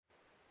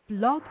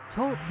Blog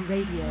Talk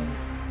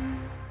Radio.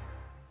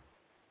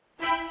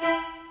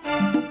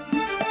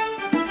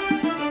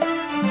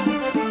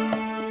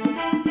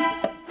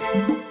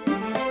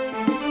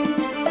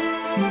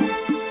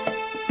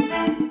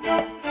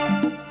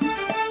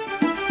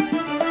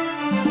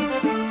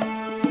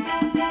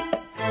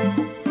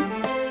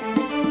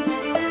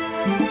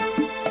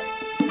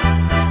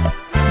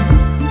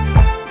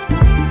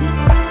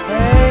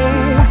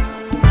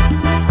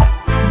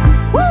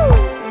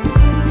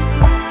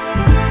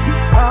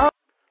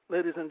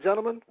 Ladies and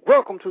gentlemen,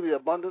 welcome to the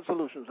Abundant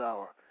Solutions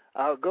Hour.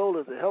 Our goal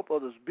is to help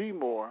others be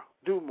more,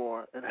 do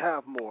more, and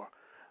have more.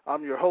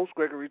 I'm your host,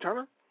 Gregory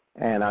Turner.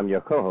 And I'm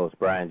your co-host,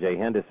 Brian J.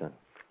 Henderson.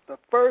 The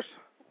first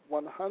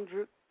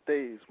 100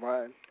 days,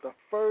 Brian. The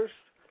first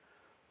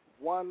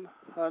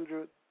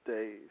 100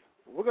 days.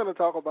 We're going to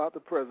talk about the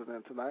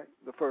president tonight,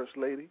 the First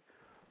Lady.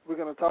 We're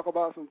going to talk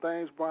about some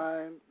things,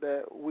 Brian,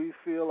 that we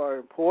feel are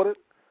important.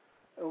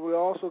 And we're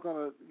also going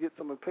to get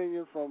some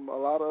opinions from a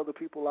lot of other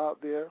people out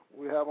there.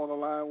 We have on the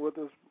line with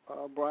us,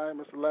 Brian,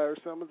 Mr. Larry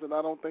Simmons, and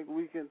I don't think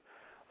we can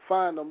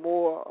find a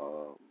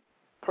more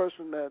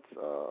person that's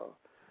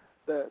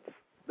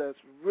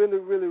really,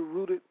 really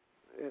rooted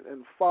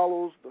and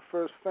follows the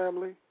First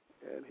family.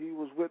 And he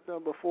was with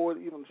them before it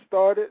even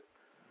started.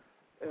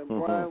 And,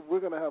 Brian, we're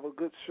going to have a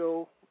good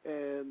show.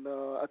 And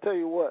I tell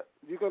you what,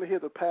 you're going to hear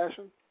the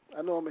passion.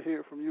 I know I'm going to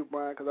hear it from you,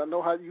 Brian, because I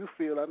know how you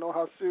feel. I know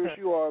how serious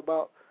you are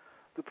about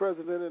the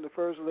president and the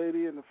First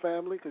Lady and the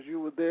family, because you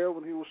were there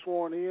when he was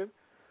sworn in.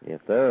 Yes,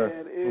 sir.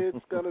 And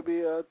it's going to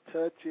be a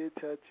touchy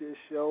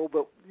show.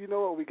 But you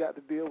know what? We got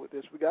to deal with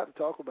this. We got to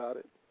talk about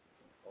it.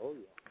 Oh,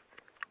 yeah.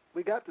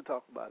 We got to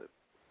talk about it.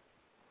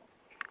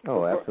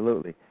 Oh,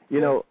 absolutely.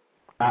 You know,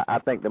 I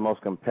think the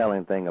most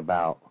compelling thing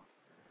about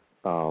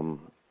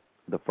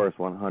the first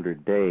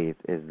 100 days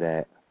is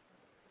that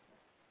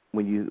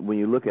when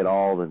you look at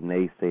all the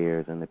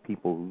naysayers and the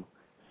people who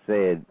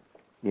said,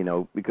 you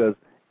know, because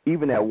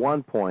even at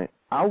one point,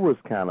 I was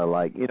kind of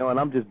like, you know, and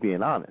I'm just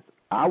being honest,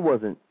 I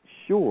wasn't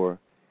sure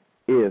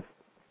if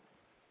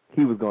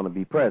he was going to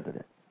be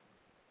president.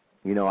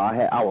 You know,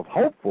 I was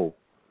hopeful,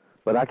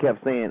 but I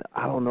kept saying,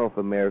 I don't know if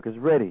America's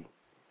ready.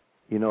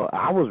 You know,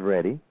 I was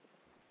ready.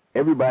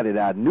 Everybody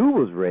that I knew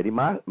was ready.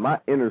 My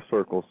inner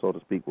circle, so to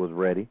speak, was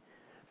ready,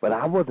 but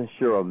I wasn't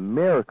sure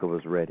America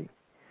was ready.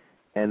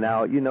 And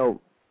now, you know,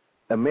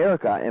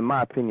 America, in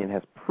my opinion,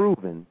 has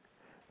proven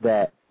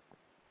that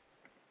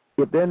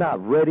if they're not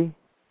ready,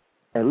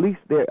 at least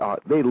they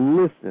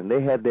listen.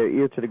 They had their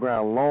ear to the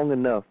ground long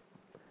enough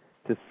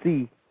to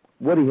see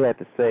what he had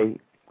to say,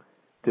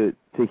 to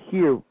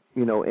hear,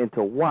 you know, and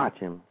to watch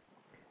him.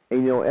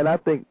 And, you know, and I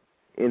think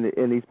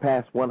in these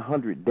past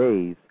 100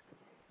 days,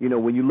 you know,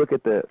 when you look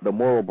at the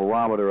moral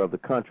barometer of the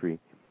country,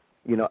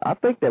 you know, I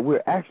think that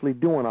we're actually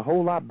doing a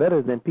whole lot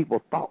better than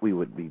people thought we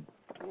would be.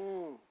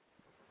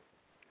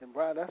 And,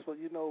 Brian, that's what,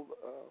 you know,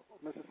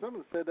 Mr.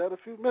 Simmons said that a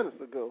few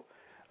minutes ago.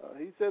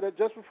 He said that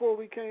just before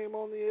we came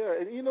on the air.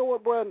 And you know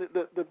what, Brian,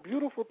 the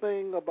beautiful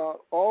thing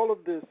about all of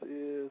this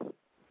is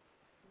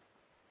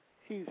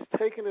he's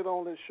taking it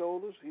on his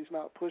shoulders. He's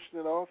not pushing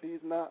it off.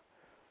 He's not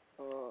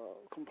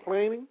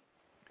complaining.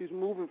 He's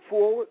moving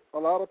forward. A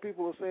lot of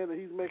people are saying that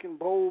he's making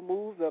bold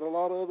moves that a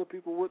lot of other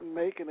people wouldn't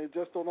make, and they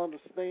just don't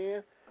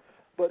understand.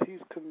 But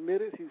he's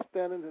committed. He's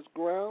standing his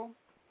ground.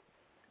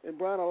 And,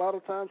 Brian, a lot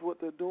of times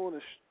what they're doing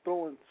is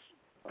throwing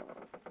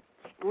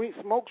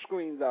smoke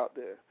screens out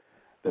there.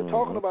 They're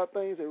talking about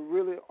things that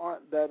really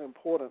aren't that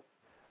important.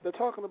 They're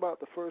talking about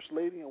the First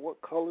Lady and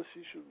what color she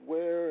should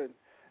wear and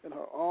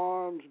her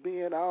arms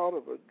being out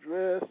of her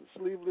dress and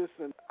sleeveless.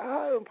 And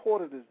how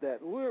important is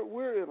that?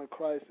 We're in a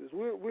crisis.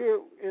 We're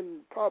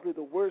in probably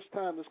the worst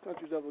time this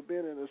country's ever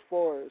been in as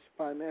far as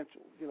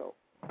financial, you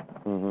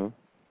know.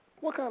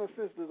 What kind of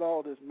sense does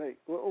all this make?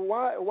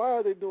 Why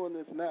are they doing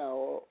this now?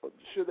 Or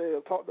should they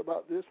have talked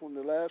about this when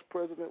the last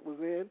president was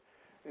in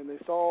and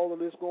they saw all of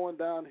this going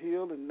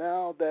downhill, and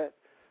now that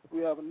we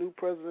have a new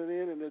president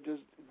in, and they're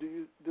just,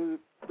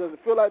 does it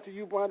feel like to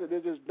you, Brian, that they're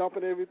just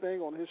dumping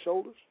everything on his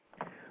shoulders?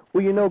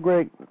 Well, you know,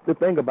 Greg, the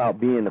thing about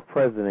being the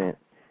president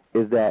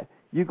is that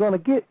you're going to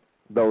get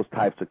those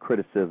types of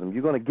criticism.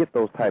 You're going to get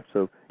those types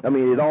of, I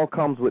mean, it all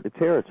comes with the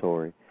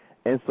territory.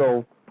 And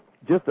so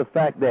just the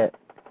fact that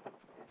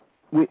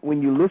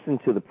when you listen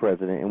to the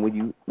president and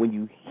when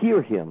you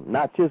hear him,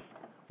 not just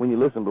when you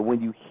listen, but when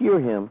you hear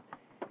him,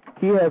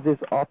 he has this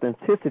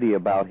authenticity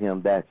about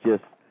him that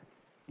just,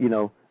 you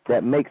know,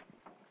 that makes,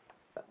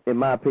 in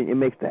my opinion, it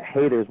makes the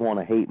haters want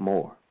to hate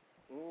more,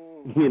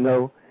 you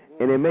know,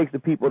 and it makes the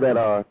people that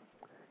are,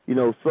 you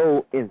know,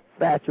 so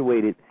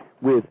infatuated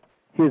with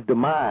his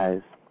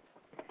demise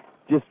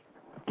just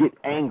get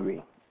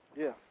angry.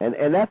 Yeah.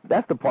 And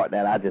that's the part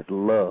that I just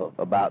love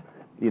about,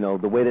 you know,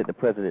 the way that the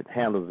president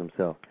handles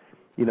himself.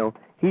 You know,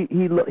 he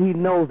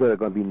knows there are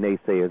going to be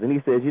naysayers, and he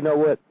says, you know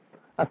what,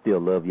 I still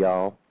love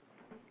y'all.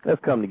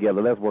 Let's come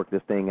together. Let's work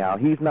this thing out.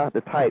 He's not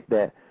the type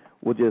that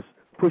will just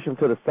push them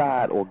to the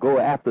side or go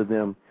after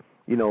them,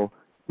 you know,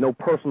 no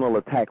personal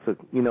attacks or,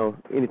 you know,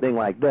 anything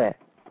like that.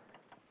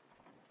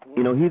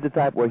 You know, he's the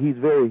type where he's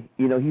very,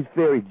 he's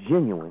very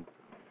genuine,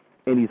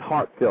 and he's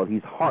heartfelt.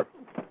 He's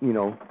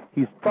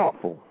he's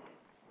thoughtful.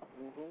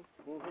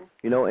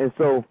 You know, and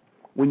so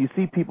when you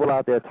see people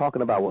out there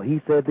talking about, well,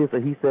 he said this or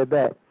he said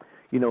that,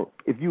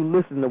 if you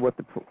listen to what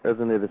the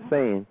president is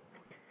saying,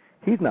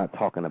 he's not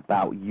talking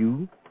about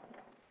you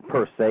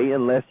per se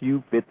unless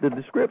you fit the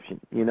description,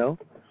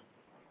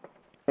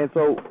 And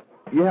so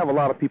you have a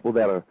lot of people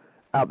that are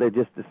out there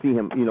just to see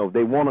him,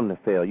 they want him to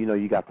fail.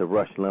 You got the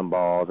Rush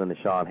Limbaughs and the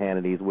Sean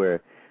Hannitys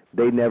where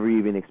they never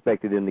even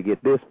expected him to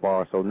get this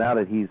far. So now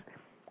that he's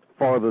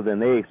farther than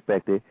they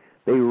expected,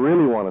 they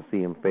really want to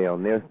see him fail.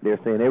 And they're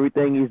saying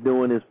everything he's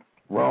doing is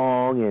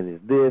wrong and is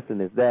this and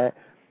is that,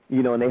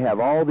 and they have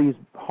all these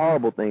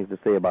horrible things to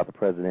say about the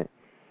president.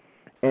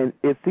 And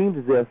it seems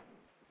as if,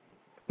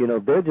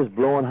 they're just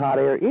blowing hot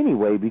air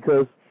anyway,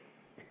 because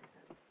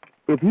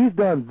if he's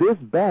done this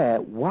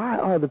bad, why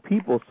are the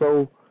people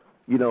so,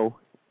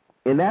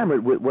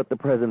 enamored with what the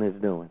president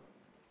is doing?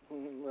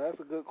 That's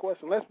a good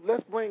question.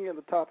 Let's bring in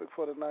the topic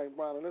for tonight,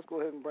 Brian, and let's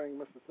go ahead and bring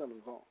Mr.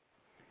 Simmons on.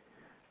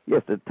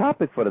 Yes, the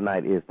topic for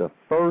tonight is the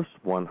first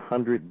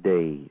 100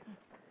 days.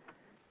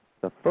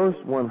 The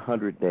first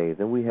 100 days.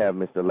 And we have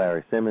Mr.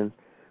 Larry Simmons,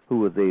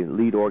 who is a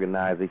lead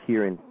organizer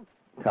here in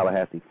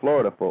Tallahassee,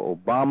 Florida, for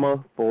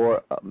Obama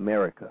for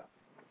America.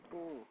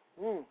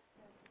 Mr.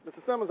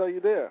 Simmons, are you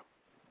there?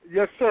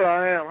 Yes, sir,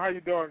 I am. How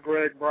you doing,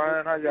 Greg,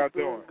 Brian? How y'all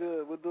doing?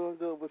 We're doing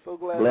good. We're so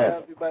glad to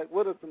have you back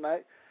with us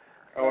tonight.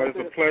 Oh, it's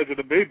a pleasure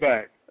to be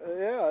back.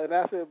 Yeah, and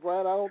I said,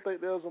 Brian, I don't think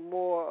there's a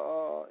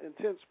more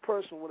intense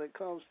person when it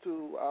comes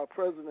to our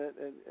president,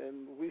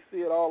 and we see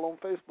it all on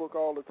Facebook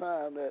all the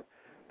time, that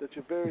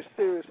you're very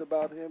serious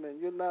about him,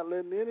 and you're not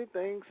letting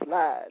anything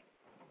slide.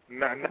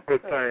 Not a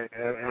thing.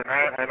 And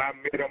I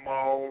meet them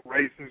all,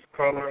 races,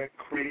 color, and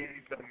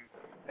creeds,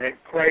 and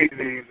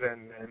crazies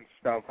and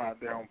stuff out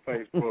there on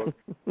Facebook.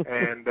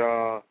 And,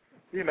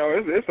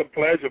 it's a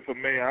pleasure for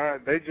me.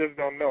 They just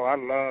don't know. I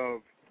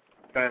love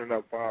standing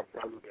up for our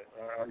president.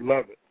 I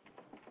love it.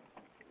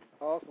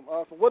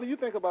 Awesome. What do you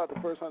think about the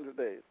first 100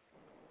 days?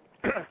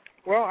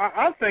 Well,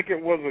 I think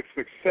it was a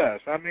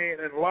success. I mean,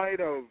 in light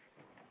of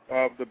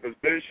the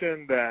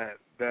position that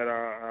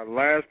our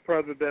last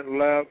president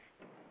left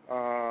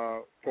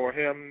for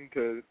him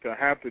to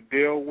have to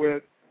deal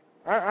with,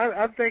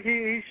 I think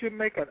he should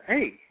make an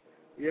A.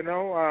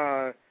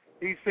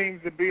 He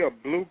seems to be a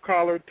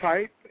blue-collar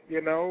type,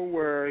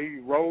 where he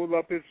rolls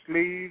up his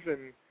sleeves,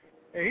 and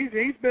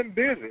he's been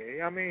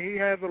busy. I mean, he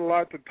has a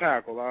lot to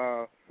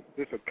tackle.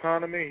 This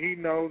economy, he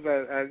knows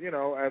as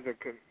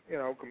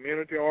a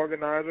community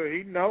organizer,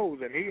 he knows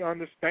and he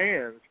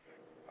understands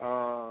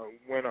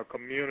when a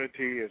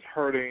community is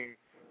hurting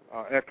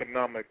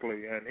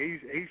economically, and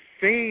he's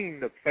seen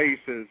the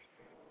faces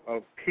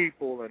of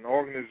people and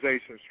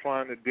organizations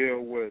trying to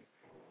deal with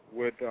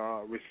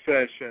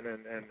recession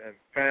and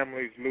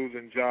families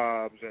losing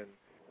jobs, and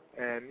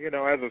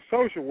as a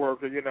social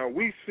worker,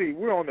 we see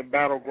we're on the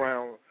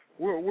battleground.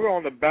 We're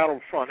on the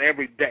battlefront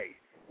every day.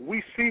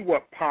 We see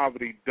what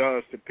poverty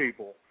does to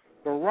people.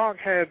 Barack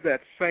has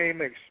that same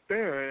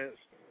experience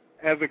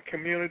as a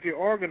community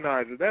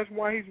organizer. That's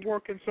why he's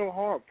working so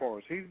hard for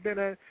us. He's been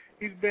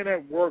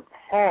at work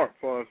hard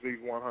for us these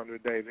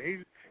 100 days,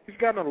 and he's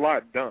gotten a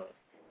lot done.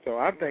 So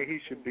I think he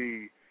should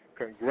be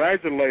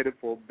congratulated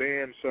for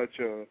being such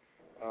a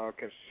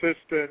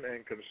consistent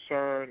and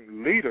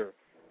concerned leader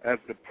as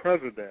the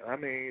president. I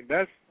mean,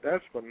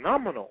 that's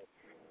phenomenal.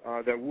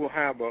 That we'll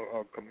have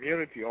a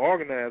community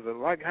organizer,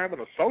 like having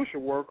a social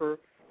worker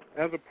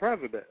as a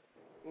president.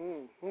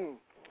 Mm-hmm.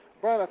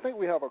 Brian, I think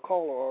we have a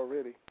caller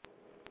already.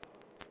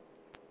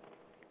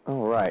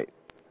 All right.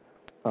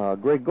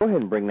 Greg, go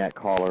ahead and bring that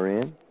caller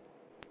in.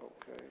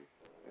 Okay.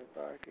 If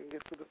I can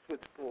get to the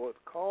switchboard.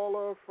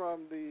 Caller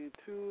from the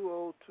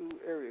 202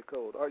 area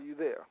code. Are you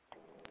there?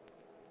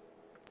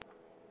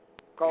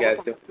 Caller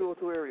from the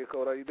 202 area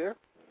code. Are you there?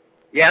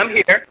 Yeah, I'm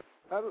here.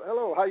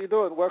 Hello. How you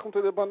doing? Welcome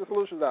to the Abundant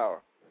Solutions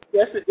Hour.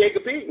 Yes, it's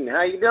Jacob Eaton.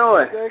 How you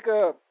doing?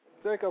 Jacob,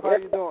 how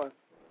you doing?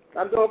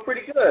 I'm doing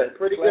pretty good.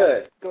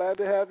 Good. Glad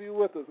to have you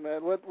with us,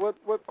 man.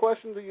 What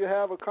question do you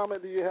have, or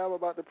comment do you have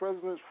about the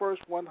president's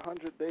first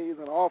 100 days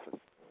in office?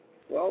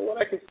 Well, what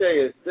I can say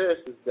is this: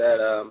 is that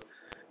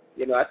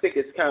I think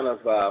it's kind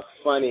of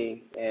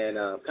funny and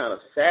kind of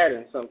sad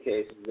in some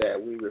cases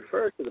that we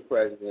refer to the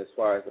president as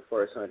far as the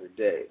first 100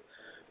 days,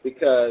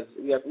 because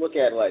you have to look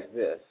at it like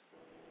this: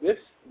 the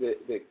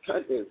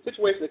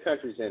situation the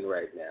country's in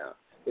right now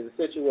is a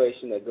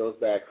situation that goes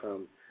back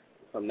from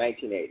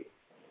 1980,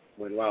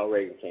 when Ronald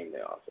Reagan came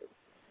to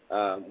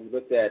office. We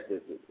looked at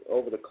this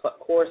over the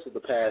course of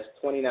the past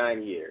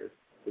 29 years.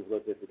 We've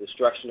looked at the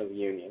destruction of the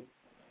Union.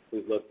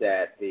 We've looked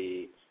at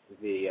the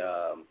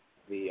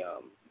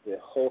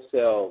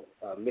wholesale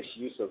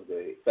misuse of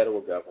the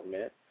federal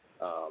government,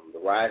 the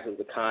rise of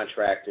the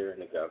contractor in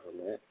the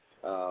government.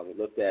 We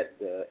looked at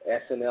the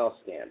S&L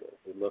scandal.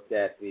 We looked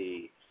at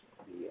the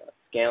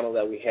scandal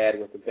that we had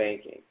with the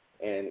banking.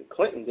 And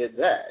Clinton did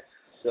that.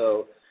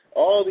 So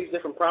all these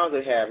different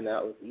problems they have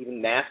now,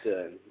 even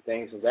NAFTA and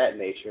things of that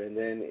nature, and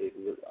then it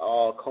was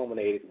all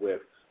culminated with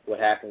what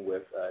happened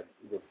with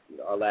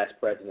our last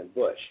President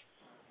Bush.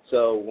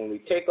 So when we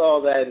take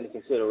all that into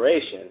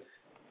consideration,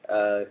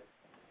 the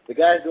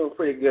guy's doing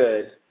pretty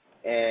good,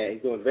 and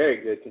he's doing very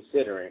good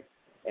considering,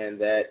 and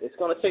that it's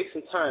going to take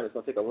some time. It's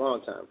going to take a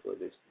long time for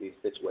these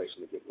situations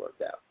to get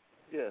worked out.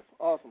 Yes,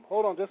 awesome.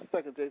 Hold on just a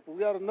second, Jason.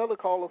 We got another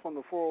caller from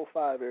the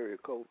 405 area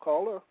code.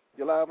 Caller,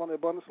 you're live on the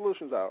Abundant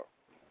Solutions Hour.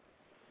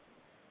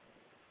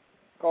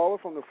 Caller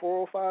from the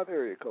 405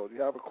 area code.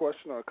 You have a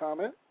question or a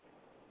comment?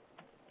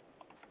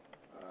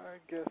 I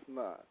guess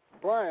not.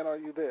 Brian, are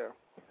you there?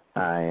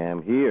 I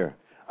am here.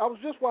 I was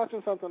just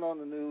watching something on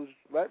the news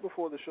right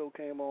before the show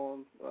came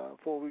on,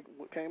 before we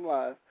came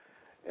live,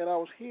 and I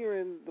was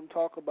hearing them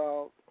talk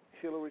about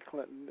Hillary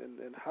Clinton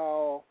and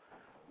how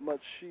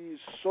much she's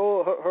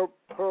so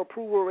her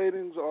approval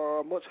ratings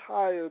are much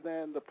higher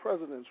than the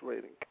president's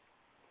rating.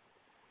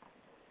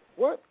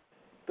 What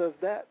does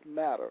that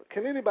matter?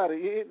 Can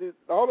anybody?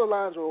 All the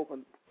lines are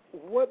open.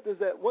 What does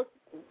that?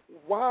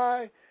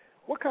 Why?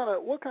 What kind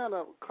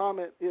of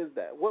comment is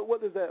that?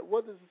 What does that?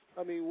 What's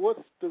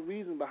the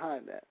reason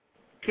behind that?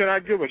 Can I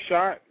give a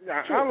shot?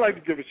 Sure. I'd like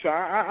to give a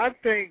shot. I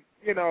think,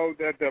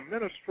 that the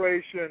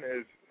administration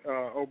is,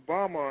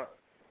 Obama,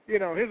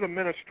 his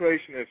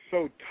administration is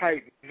so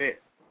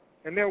tight-knit,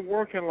 and they're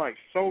working like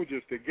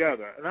soldiers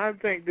together. And I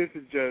think this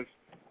is just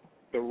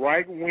the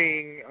right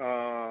wing,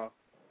 I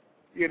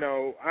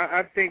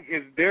think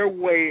it's their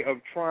way of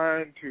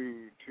trying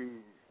to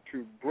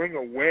bring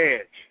a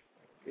wedge.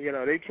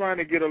 They're trying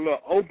to get a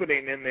little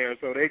opening in there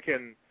so they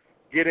can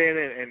get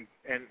in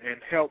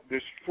and help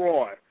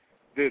destroy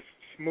this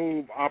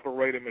smooth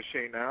operating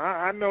machine. Now,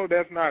 I know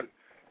that's not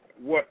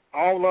what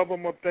all of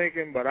them are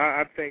thinking, but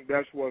I think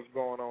that's what's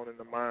going on in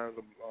the minds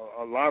of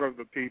a lot of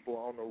the people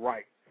on the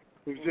right,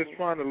 who's just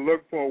trying to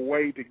look for a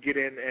way to get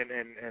in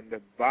and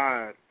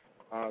divide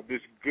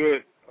this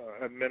good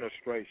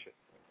administration.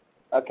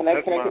 That's my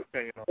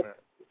opinion on that.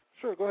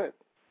 Sure, go ahead.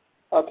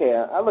 Okay,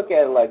 I look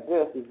at it like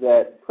this, is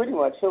that pretty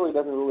much Hillary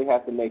doesn't really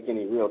have to make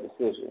any real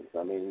decisions.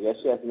 Yes,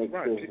 she has to make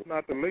decisions. Right, she's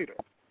not the leader.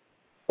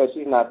 But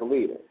she's not the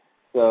leader.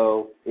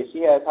 So if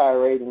she has higher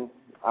ratings,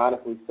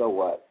 honestly, so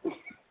what?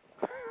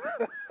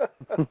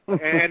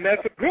 And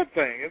that's a good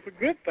thing. It's a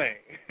good thing.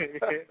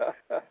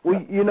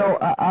 Well,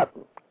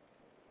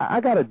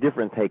 I got a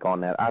different take on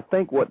that. I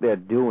think what they're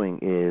doing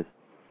is,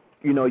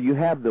 you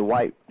have the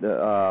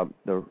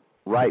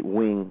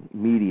right-wing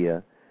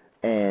media,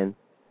 and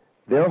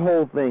their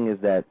whole thing is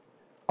that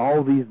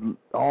all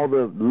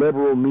the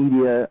liberal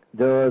media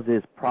does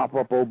is prop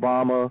up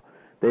Obama.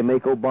 They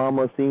make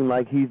Obama seem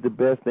like he's the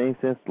best thing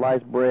since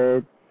sliced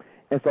bread.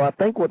 And so I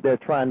think what they're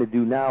trying to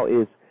do now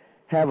is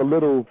have a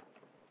little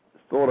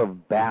sort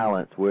of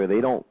balance where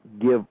they don't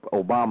give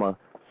Obama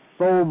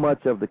so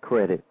much of the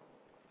credit,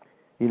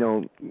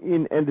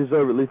 and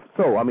deservedly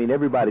so.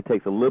 Everybody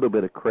takes a little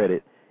bit of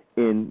credit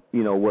in,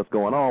 what's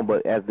going on,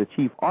 but as the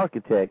chief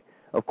architect,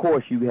 of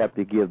course, you have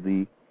to give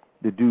the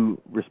due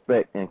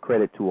respect and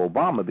credit to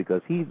Obama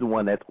because he's the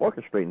one that's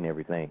orchestrating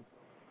everything.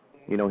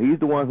 He's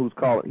the one who's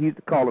calling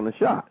the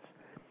shots.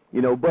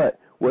 But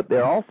what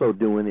they're also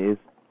doing is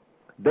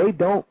they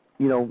don't,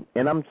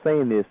 and I'm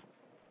saying this,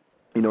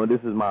 this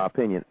is my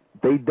opinion,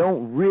 they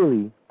don't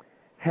really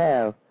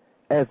have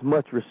as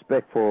much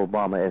respect for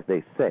Obama as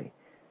they say.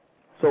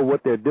 So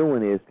what they're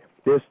doing is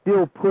they're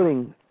still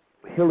putting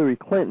Hillary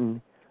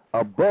Clinton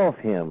above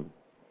him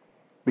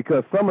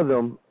because some of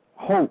them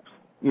hopes,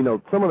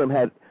 some of them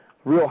had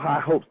real high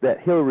hopes that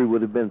Hillary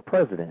would have been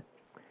president.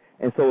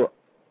 And so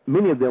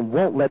many of them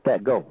won't let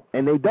that go,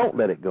 and they don't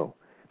let it go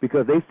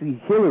because they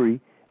see Hillary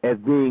as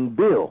being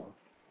Bill,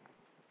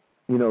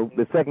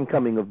 the second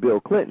coming of Bill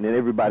Clinton, and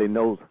everybody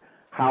knows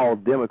how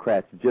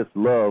Democrats just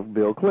love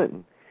Bill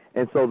Clinton.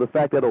 And so the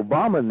fact that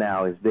Obama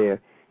now is there,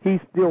 he's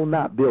still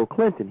not Bill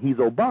Clinton. He's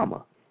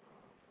Obama.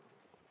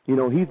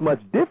 He's much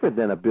different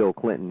than a Bill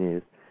Clinton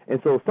is. And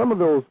so some of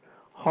those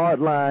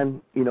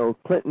hardline,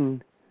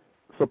 Clinton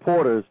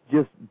supporters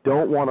just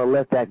don't want to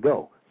let that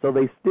go. So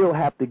they still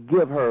have to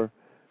give her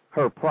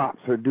props,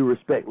 her due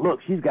respect.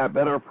 Look, she's got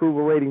better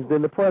approval ratings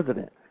than the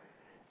president,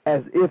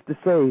 as if to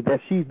say that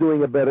she's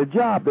doing a better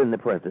job than the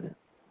president.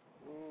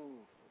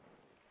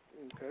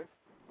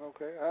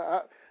 Okay.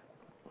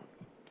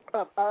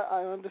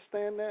 I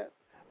understand that.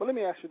 But let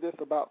me ask you this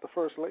about the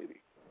First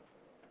Lady.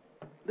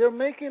 They're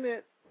making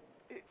it.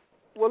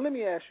 Well, let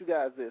me ask you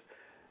guys this: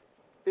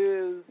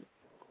 is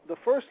the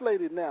First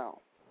Lady now?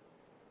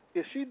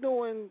 Is she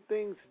doing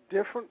things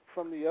different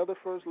from the other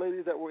First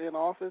Ladies that were in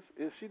office?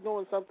 Is she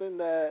doing something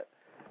that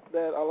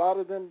a lot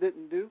of them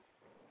didn't do?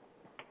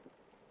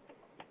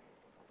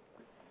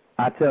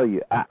 I tell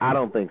you, I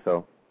don't think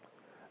so.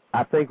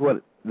 I think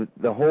what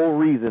the whole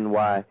reason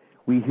why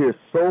we hear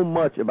so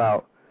much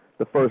about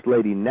the First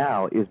Lady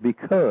now is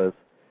because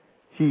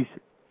she's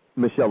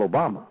Michelle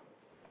Obama.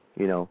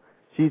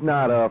 She's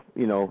not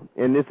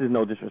and this is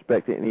no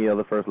disrespect to any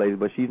other First Lady,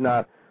 but she's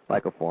not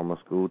like a former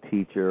school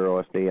teacher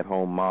or a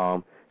stay-at-home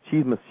mom.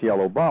 She's Michelle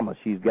Obama.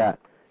 She's got,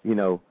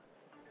 her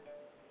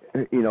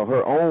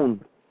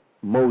own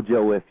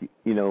mojo.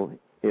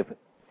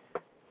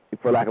 If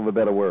for lack of a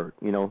better word.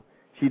 You know,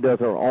 she does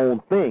her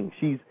own thing.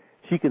 She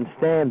can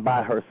stand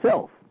by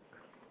herself,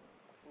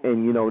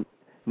 and you know,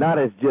 not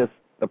as just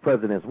the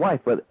president's wife,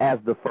 but as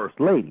the First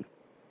Lady.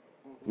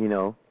 You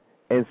know,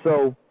 and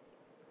so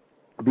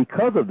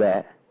because of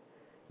that,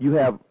 you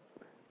have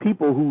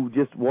people who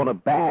just want to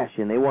bash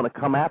and they want to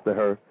come after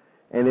her,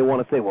 and they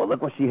want to say, well,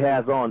 look what she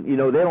has on. You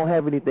know, they don't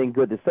have anything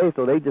good to say,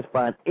 so they just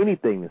find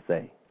anything to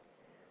say.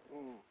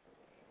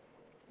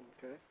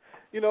 Okay.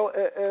 You know,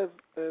 as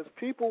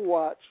people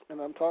watch,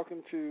 and I'm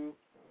talking to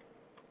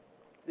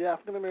the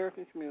African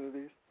American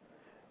communities,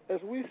 as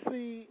we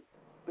see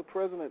the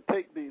president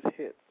take these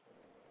hits,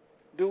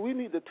 do we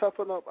need to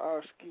toughen up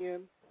our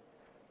skin?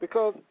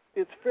 Because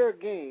it's fair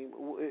game.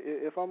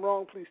 If I'm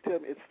wrong, please tell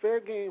me. It's fair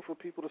game for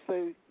people to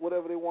say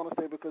whatever they want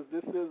to say because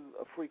this is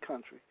a free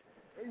country.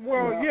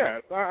 Well,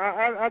 yes.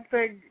 I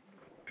think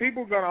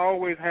people are going to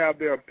always have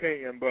their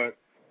opinion, but,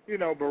 you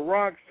know,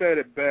 Barack said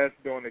it best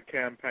during the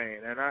campaign,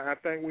 and I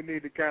think we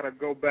need to kind of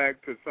go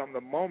back to some of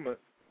the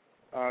moments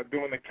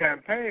during the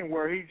campaign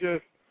where he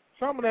just,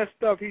 some of that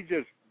stuff he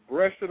just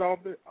brushed it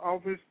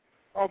off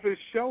his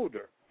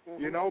shoulder,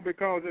 you know,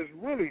 because it's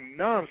really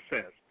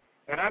nonsense.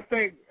 And I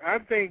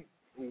think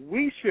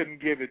we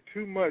shouldn't give it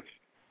too much,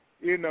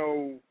 you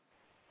know,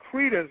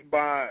 credence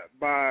by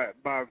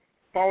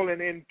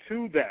falling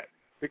into that,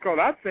 because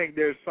I think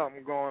there's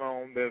something going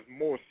on that's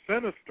more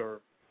sinister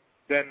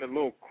than the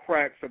little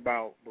cracks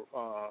about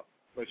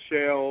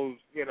Michelle's,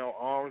 you know,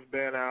 arms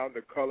being out,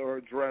 the color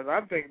of her dress.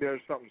 I think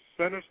there's something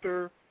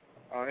sinister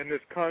in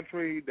this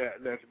country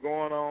that's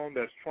going on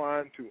that's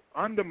trying to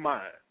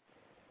undermine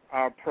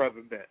our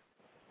president,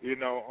 you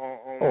know,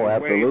 on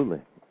absolutely.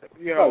 Way,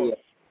 you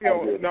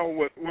know,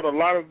 with a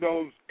lot of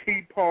those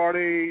tea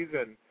parties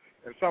and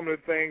some of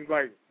the things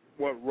like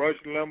what Rush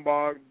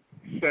Limbaugh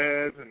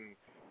says and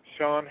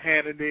Sean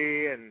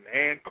Hannity and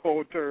Ann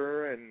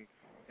Coulter and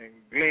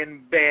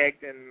Glenn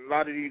Beck and a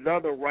lot of these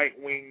other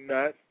right-wing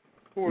nuts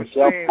who are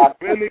saying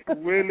really,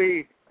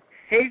 really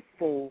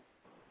hateful,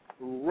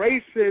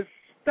 racist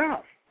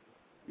stuff,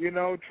 you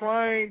know,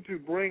 trying to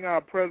bring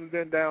our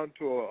president down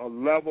to a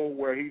level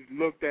where he's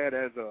looked at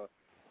as a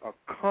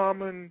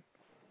common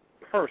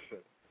person.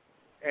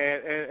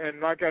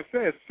 And like I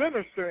said, it's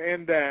sinister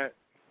in that,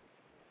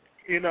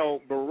 you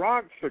know,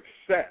 Barack's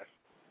success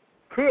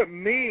could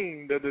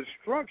mean the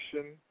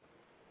destruction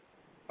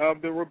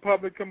of the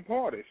Republican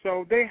Party.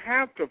 So they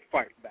have to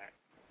fight back.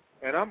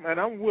 And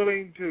I'm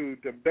willing to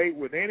debate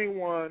with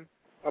anyone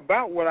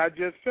about what I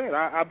just said.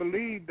 I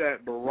believe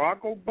that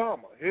Barack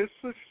Obama, his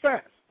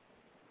success,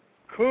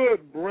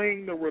 could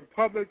bring the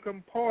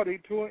Republican Party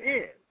to an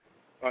end.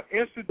 An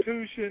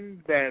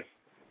institution that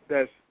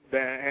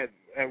had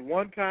at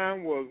one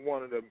time was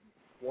one of the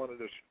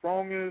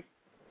strongest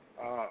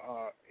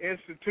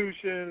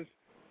institutions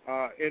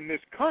in this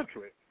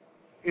country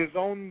is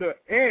on the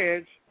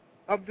edge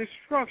of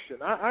destruction.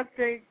 I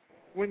think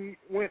when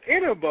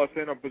any of us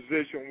in a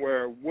position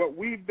where what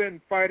we've been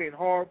fighting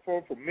hard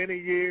for many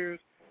years,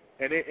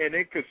 and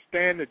it could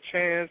stand a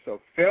chance of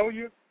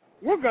failure,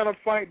 we're going to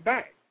fight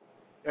back,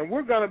 and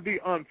we're going to be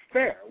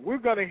unfair. We're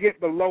going to hit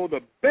below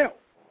the belt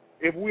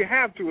if we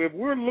have to. If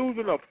we're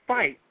losing a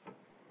fight,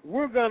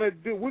 we're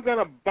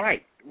gonna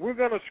bite. We're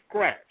gonna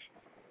scratch.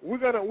 We're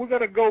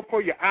gonna go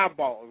for your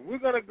eyeballs. We're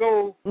gonna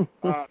go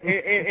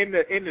in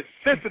the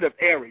sensitive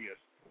areas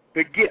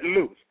to get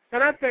loose.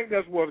 And I think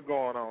that's what's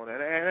going on.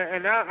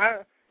 And I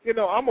you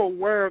know, I'm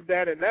aware of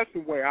that, and that's the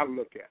way I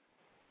look at it.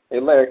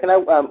 Hey Larry, can I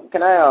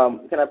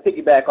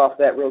piggyback off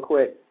that real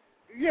quick?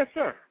 Yes,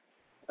 sir.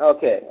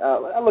 Okay,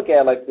 I look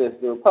at it like this: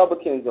 the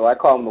Republicans, or I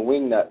call them the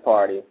wingnut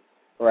party,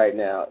 right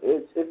now,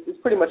 it's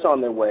pretty much on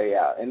their way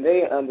out, and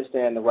they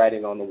understand the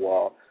writing on the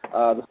wall.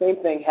 The same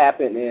thing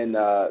happened in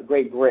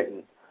Great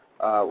Britain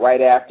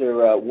right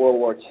after World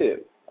War II.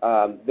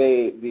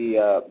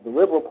 The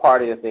Liberal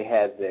Party that they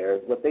had there,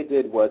 what they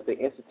did was they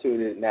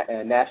instituted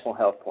a national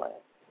health plan,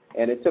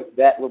 and it took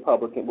that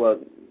Republican,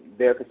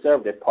 their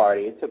Conservative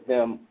Party, it took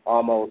them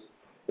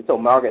until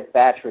Margaret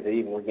Thatcher to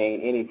even regain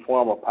any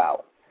form of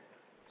power.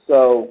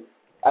 So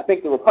I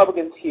think the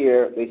Republicans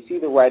here, they see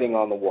the writing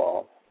on the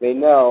wall. They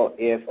know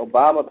if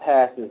Obama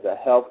passes a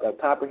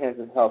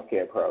comprehensive health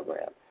care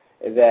program,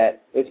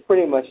 that it's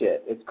pretty much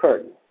it. It's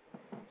curtain.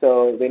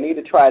 So they need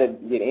to try to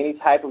get any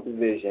type of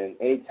division,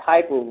 any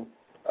type of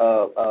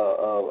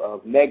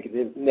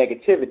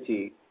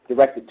negativity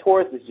directed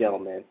towards this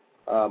gentleman,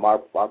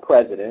 our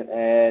president,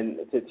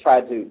 and to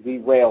try to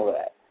derail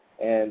that.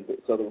 And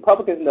so the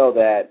Republicans know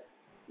that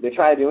they're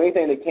trying to do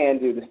anything they can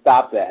do to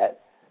stop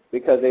that,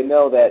 because they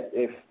know that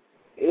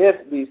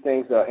if these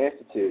things are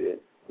instituted,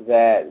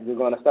 that we're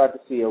going to start to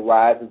see a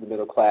rise of the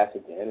middle class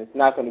again. It's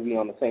not going to be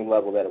on the same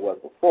level that it was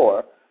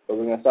before, but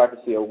we're going to start to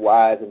see a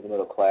rise of the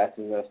middle class,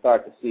 and we're going to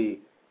start to see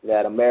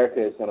that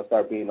America is going to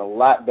start being in a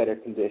lot better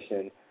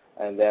condition,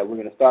 and that we're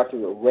going to start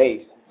to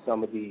erase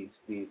some of these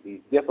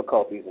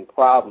difficulties and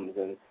problems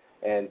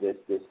and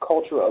this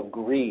culture of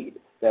greed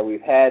that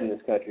we've had in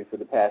this country for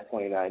the past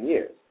 29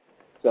 years.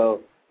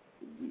 So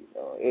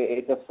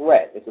it's a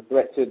threat. It's a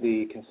threat to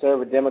the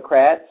conservative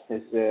Democrats.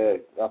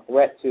 It's a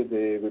threat to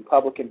the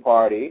Republican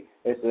Party.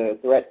 It's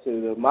a threat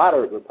to the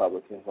moderate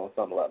Republicans on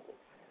some level,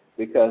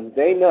 because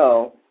they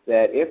know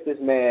that if this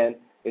man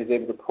is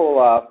able to pull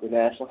off the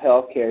national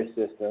health care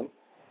system,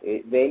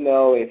 they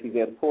know if he's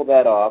able to pull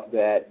that off,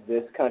 that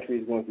this country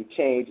is going to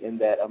change and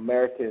that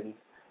Americans,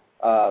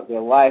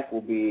 their life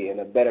will be in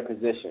a better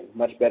position,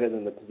 much better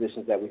than the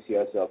positions that we see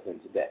ourselves in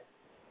today.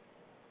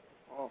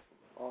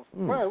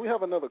 Awesome. Brian, we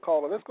have another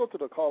caller. Let's go to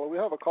the caller. We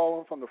have a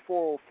caller from the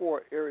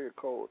 404 area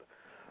code.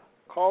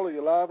 Caller,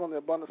 you're live on the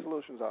Abundant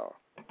Solutions Hour.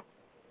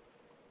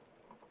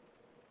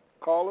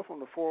 Caller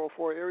from the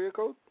 404 area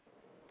code?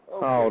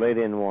 Okay. Oh, they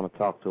didn't want to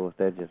talk to us.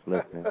 They're just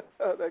listening.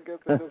 I guess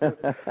they're just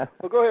listening.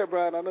 Well, go ahead,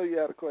 Brian. I know you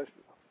had a question.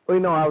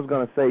 Well, I was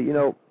going to say,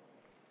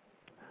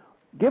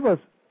 give us,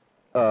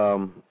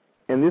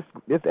 and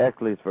this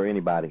actually is for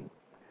anybody,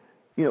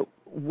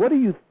 what do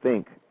you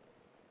think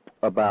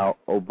about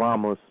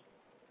Obama's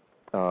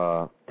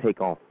take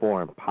on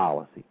foreign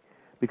policy?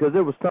 Because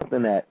there was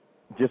something that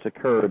just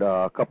occurred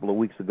a couple of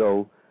weeks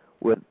ago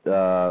with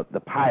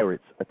the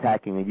pirates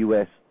attacking a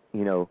U.S.,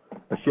 a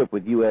ship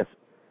with U.S.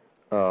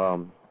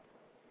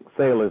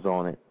 Sailors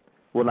on it.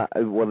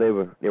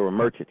 They were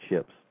merchant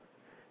ships,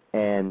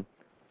 and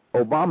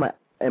Obama,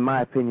 in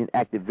my opinion,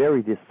 acted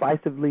very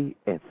decisively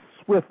and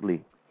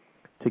swiftly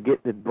to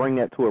bring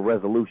that to a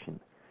resolution.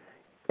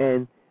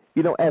 And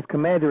as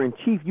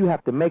commander-in-chief, you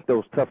have to make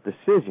those tough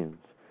decisions.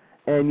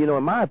 And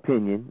in my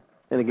opinion,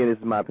 and again, this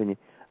is my opinion,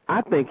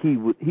 I think he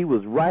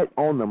was right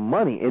on the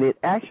money, and it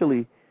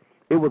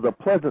was a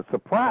pleasant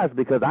surprise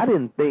because I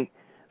didn't think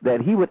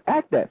that he would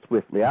act that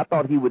swiftly. I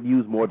thought he would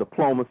use more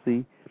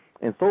diplomacy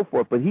and so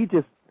forth, but he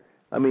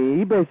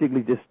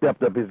basically just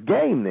stepped up his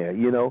game there,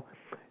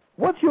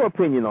 What's your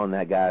opinion on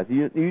that, guys? Do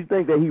you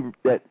think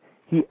that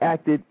he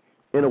acted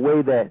in a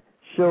way that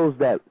shows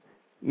that,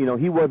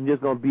 he wasn't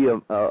just going to be a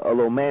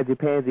little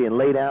mangy-pansy and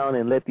lay down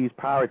and let these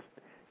pirates,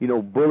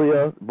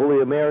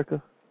 bully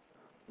America?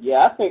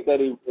 Yeah, I think that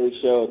he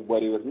really showed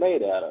what he was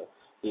made out of.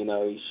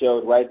 He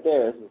showed right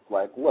there. It's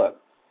like,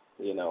 look,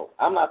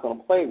 I'm not going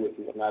to play with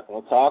you. I'm not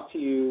going to talk to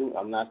you.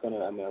 I'm going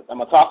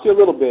to talk to you a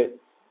little bit,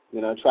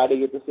 try to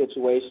get the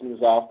situation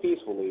resolved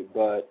peacefully.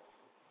 But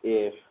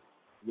if,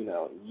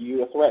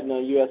 you are threatening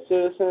a U.S.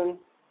 citizen,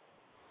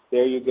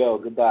 there you go.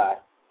 Goodbye.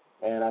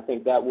 And I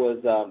think that was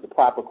the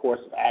proper course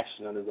of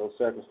action under those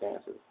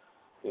circumstances,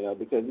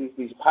 because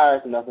these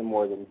pirates are nothing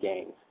more than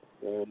gangs.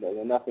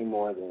 They're nothing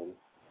more than,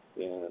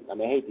 I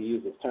hate to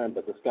use this term,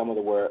 but the scum of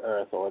the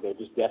earth, or they're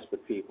just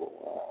desperate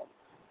people.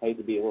 I hate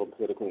to be a little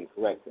politically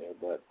incorrect there,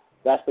 but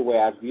that's the way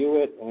I view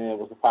it, and it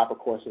was the proper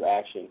course of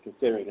action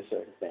considering the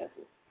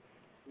circumstances.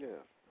 Yeah.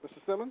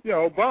 Mr. Simmons?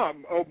 Yeah,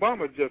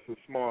 Obama's just a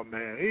smart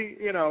man. He,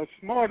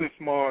 smart is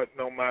smart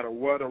no matter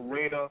what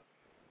arena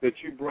that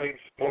you bring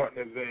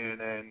smartness in.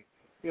 And,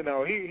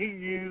 he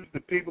used the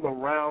people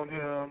around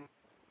him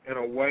in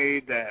a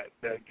way that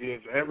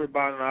gives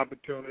everybody an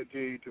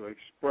opportunity to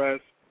express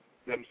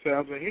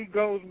themselves. And he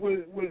goes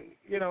with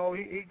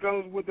he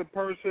goes with the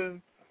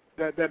person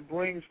that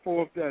brings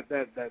forth that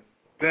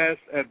best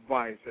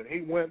advice. And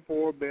he went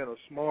for it, being a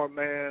smart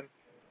man,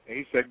 and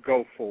he said,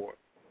 go for it.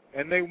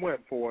 And they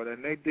went for it,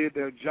 and they did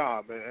their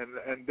job.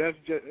 And that's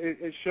just,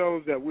 it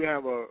shows that we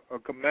have a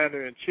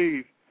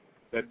commander-in-chief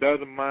that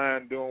doesn't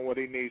mind doing what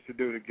he needs to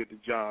do to get the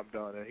job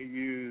done. And he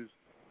used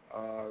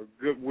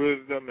good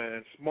wisdom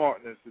and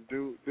smartness to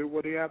do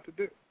what he had to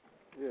do.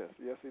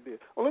 Yes, he did.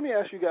 Well, let me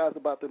ask you guys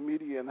about the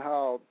media and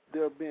how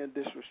they're being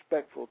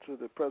disrespectful to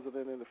the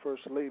president and the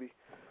first lady.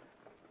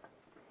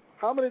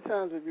 How many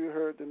times have you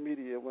heard the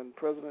media when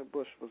President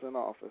Bush was in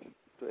office,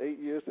 the 8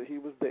 years that he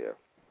was there,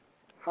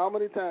 how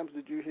many times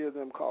did you hear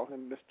them call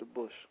him Mr.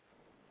 Bush?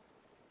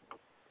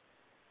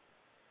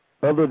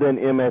 Other than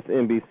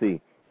MSNBC.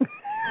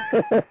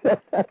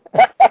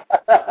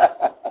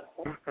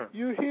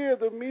 You hear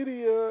the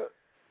media,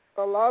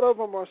 a lot of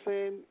them are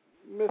saying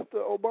Mr.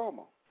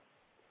 Obama.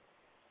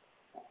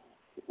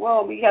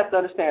 Well, we have to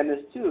understand this,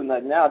 too.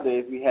 Like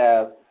nowadays, we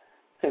have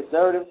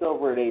conservatives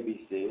over at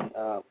ABC.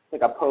 I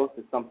think I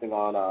posted something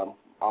on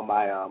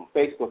my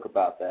Facebook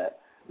about that.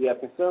 We have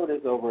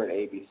conservatives over at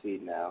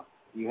ABC now.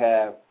 You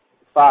have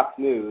Fox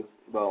News,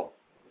 well,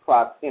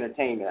 Fox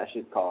Entertainment, I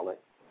should call it.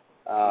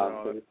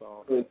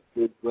 With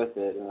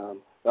it.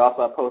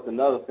 Also, I posted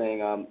another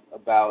thing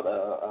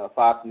about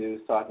Fox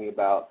News talking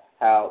about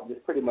how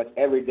just pretty much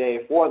every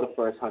day for the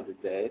first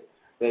 100 days,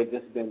 they've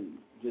just been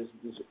just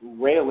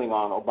railing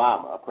on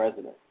Obama, a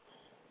president.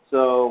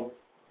 So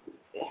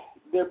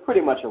they're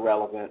pretty much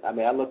irrelevant.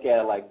 I look at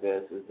it like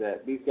this, is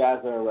that these guys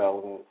are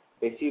irrelevant.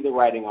 They see the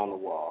writing on the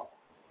wall.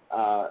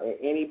 At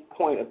any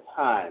point of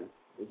time,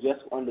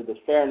 just under the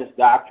fairness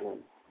doctrine,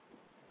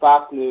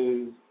 Fox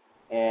News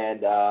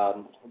and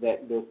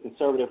that those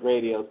conservative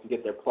radios can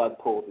get their plug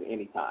pulled at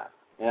any time.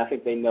 And I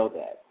think they know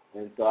that.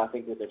 And so I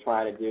think what they're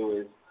trying to do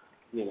is,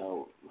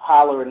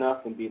 holler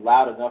enough and be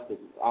loud enough to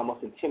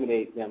almost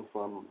intimidate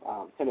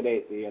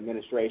the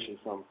administration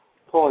from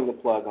pulling the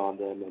plug on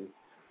them. And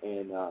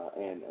and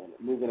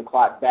moving the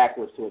clock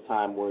backwards to a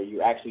time where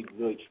you actually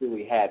really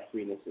truly had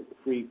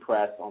free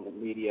press on the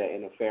media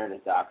and a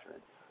fairness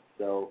doctrine.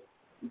 So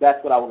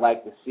that's what I would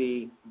like to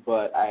see,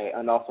 but I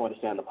also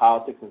understand the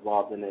politics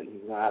involved in it.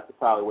 He's going to have to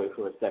probably wait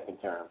for a second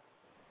term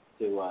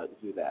to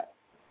do that.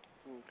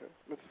 Okay.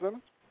 Mr.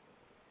 Simmons?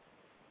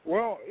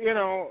 Well, you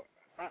know,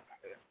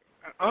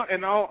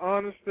 in all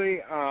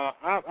honesty,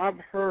 I've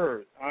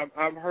heard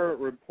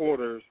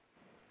reporters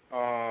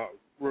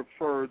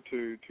refer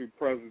to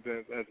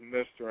presidents as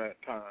Mr.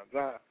 at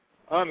times.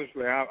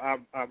 Honestly,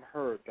 I've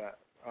heard that.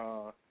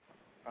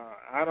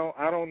 I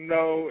don't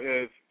know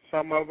if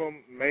some of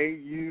them may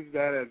use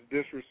that as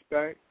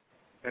disrespect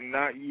and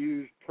not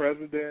use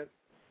president,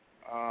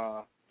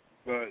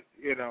 but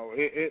you know,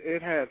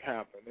 it has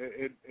happened.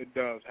 It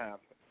does happen.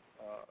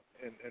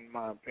 In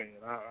my opinion,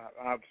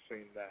 I've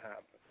seen that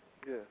happen.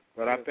 Yeah.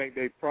 But I think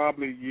they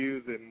probably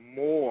use it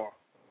more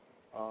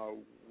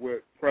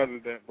with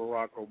President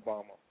Barack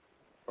Obama,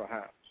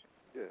 perhaps.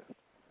 Yeah.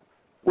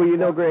 Well, you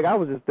know, Greg, I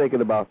was just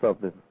thinking about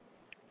something.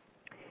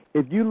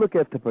 If you look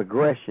at the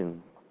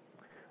progression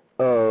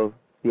of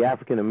the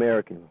African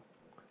American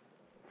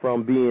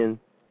from being,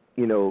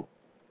 you know,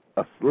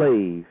 a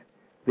slave,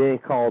 then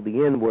called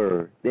the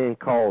N-word, then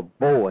called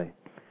boy,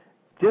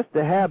 just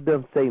to have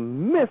them say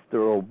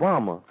Mr.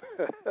 Obama,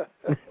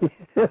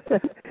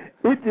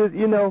 it just,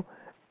 you know,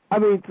 I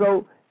mean,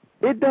 so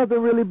it doesn't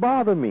really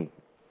bother me.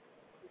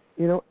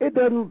 You know,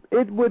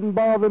 it wouldn't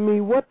bother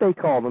me what they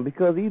call him,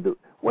 because either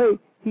way,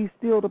 he's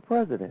still the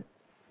president.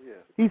 Yeah.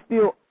 He's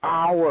still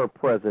our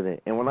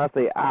president. And when I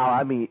say our,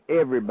 I mean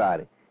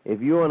everybody.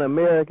 If you're an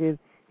American,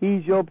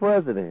 he's your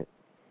president.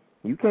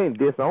 You can't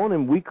disown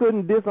him. We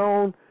couldn't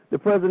disown the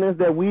presidents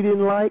that we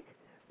didn't like.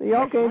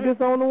 Y'all can't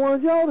disown the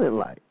ones y'all didn't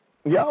like.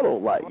 Y'all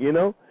don't like, you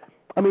know.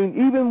 I mean,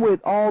 even with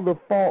all the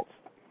faults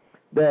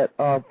that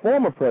our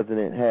former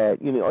president had,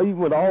 you know, even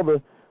with all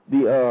the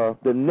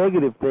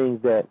negative things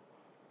that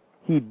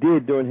he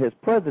did during his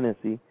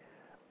presidency,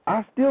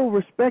 I still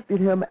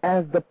respected him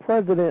as the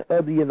president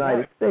of the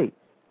United States.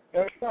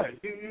 That's right.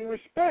 You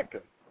respect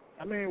him.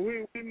 I mean,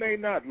 we may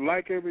not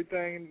like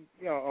everything,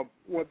 you know, of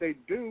what they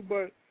do,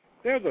 but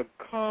there's a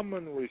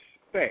common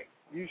respect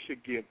you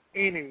should give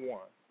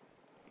anyone,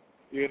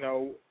 you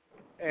know.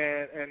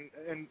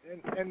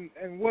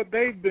 And what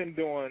they've been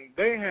doing,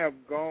 they have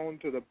gone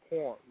to the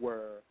point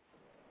where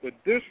the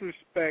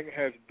disrespect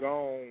has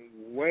gone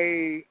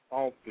way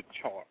off the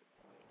chart.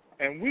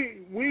 And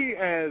we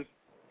as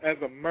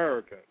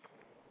Americans,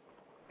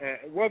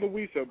 and whether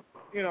we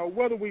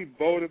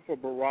voted for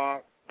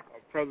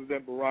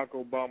President Barack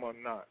Obama or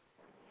not,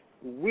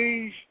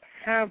 we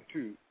have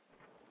to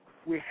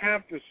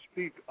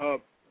speak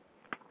up,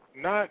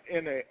 not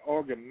in an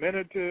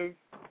argumentative,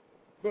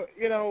 but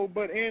in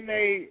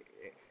a,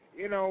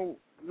 you know,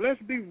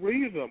 let's be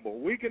reasonable.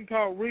 We can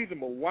talk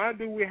reasonable. Why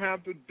do we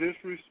have to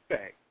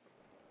disrespect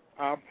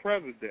our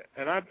president?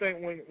 And I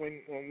think when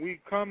we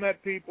come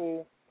at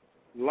people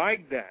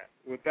like that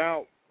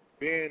without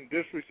being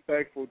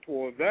disrespectful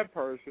towards that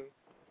person,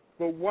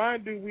 but why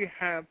do we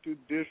have to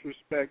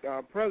disrespect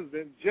our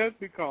president just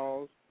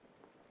because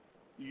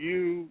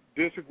you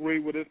disagree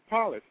with his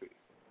policy?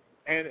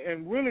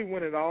 And really,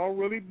 when it all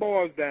really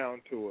boils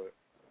down to it,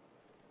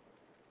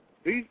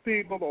 these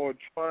people are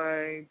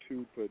trying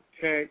to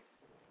protect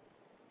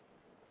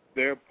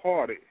their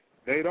party.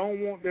 They don't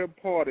want their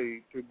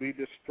party to be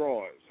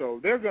destroyed. So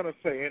they're going to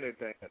say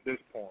anything at this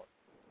point.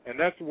 And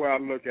that's the way I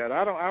look at it.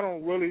 I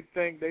don't really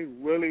think they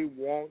really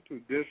want to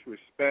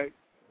disrespect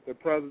the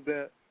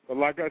president. But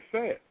like I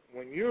said,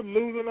 when you're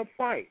losing a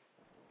fight,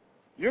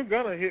 you're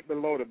going to hit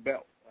below the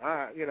belt.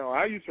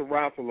 I used to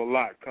wrestle a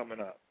lot coming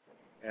up.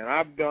 And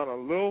I've done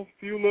a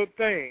few little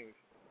things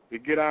to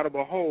get out of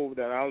a hole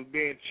that I was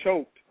being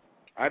choked.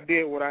 I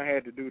did what I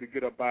had to do to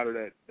get up out of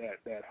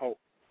that hole.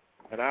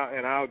 And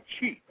I'll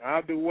cheat.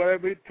 I'll do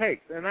whatever it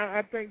takes. And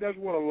I think that's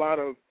what a lot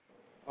of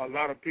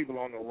people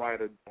on the right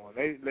are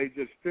doing. They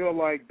just feel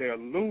like they're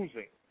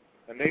losing,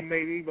 and they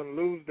may even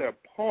lose their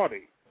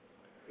party.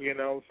 You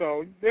know,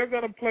 so they're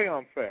going to play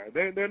unfair.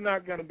 They're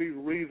not going to be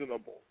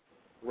reasonable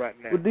right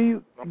now. Well,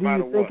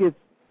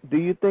 do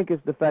you think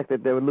it's the fact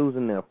that they're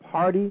losing their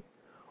party,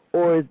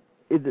 or is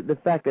it the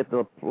fact that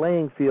the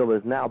playing field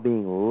is now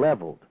being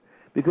leveled?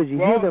 Because you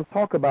hear them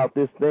talk about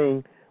this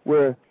thing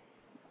where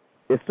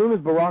as soon as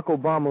Barack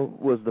Obama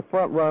was the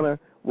front runner,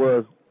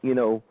 was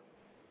going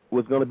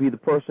to be the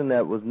person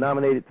that was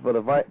nominated for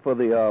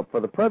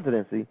the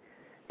presidency,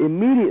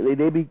 immediately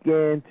they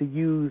began to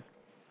use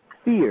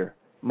fear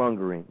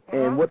mongering,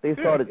 and what they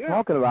started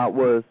talking about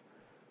was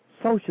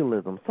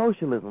socialism.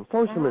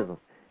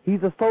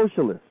 He's a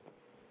socialist.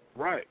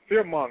 Right,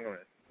 fear mongering.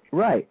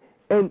 Right,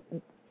 and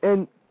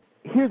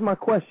here's my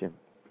question: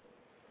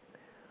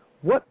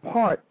 what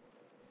part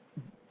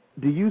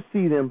do you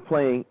see them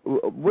playing?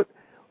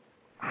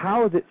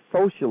 How is it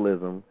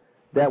socialism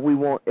that we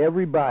want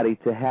everybody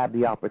to have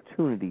the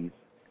opportunities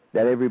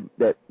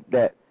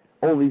that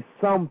only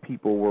some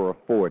people were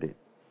afforded?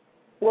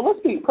 Well,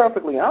 let's be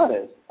perfectly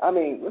honest. I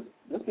mean,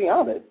 let's be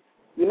honest.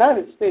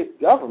 United States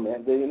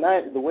government,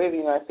 the way the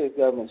United States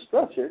government is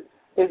structured,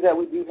 is that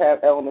we do have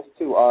elements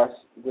to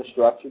the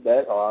structure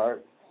that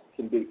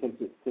can be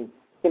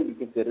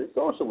considered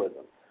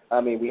socialism. I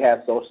mean, we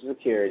have Social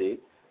Security,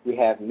 we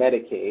have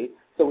Medicaid,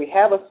 so we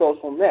have a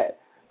social net.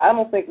 I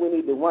don't think we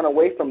need to run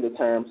away from the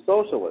term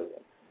socialism.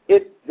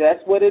 That's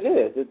what it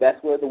is.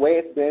 That's the way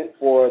it's been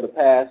for the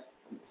past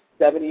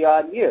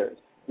 70-odd years.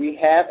 We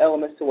have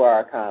elements to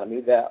our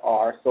economy that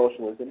are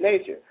socialist in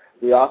nature.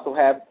 We also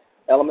have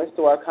elements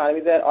to our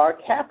economy that are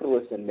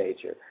capitalist in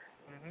nature.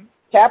 Mm-hmm.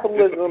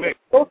 Capitalism and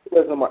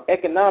socialism are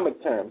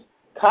economic terms.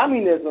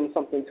 Communism is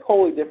something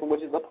totally different,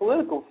 which is a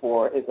political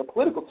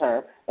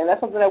term, and that's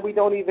something that we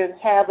don't even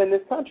have in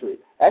this country.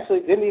 Actually,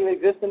 it didn't even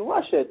exist in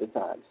Russia at the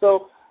time.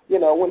 So,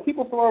 when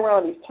people throw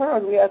around these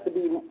terms, we have to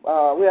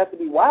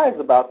be wise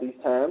about these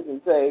terms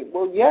and say,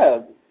 well, yeah,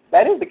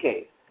 that is the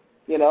case.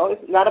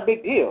 It's not a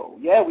big deal.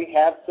 Yeah, we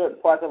have certain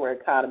parts of our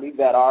economy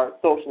that are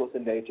socialist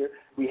in nature.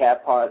 We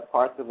have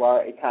parts of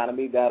our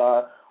economy that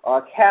are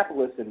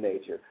capitalist in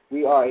nature.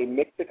 We are a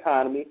mixed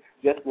economy,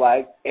 just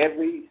like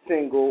every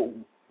single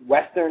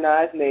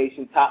westernized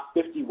nation, top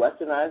 50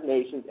 westernized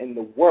nations in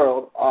the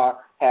world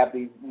have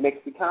these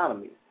mixed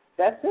economies.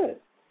 That's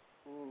it.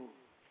 Mm.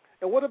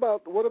 And what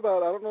about? I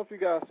don't know if you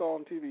guys saw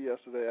on TV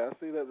yesterday. I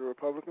see that the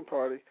Republican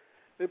Party,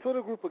 they put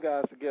a group of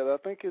guys together. I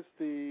think it's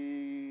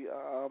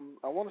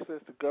I want to say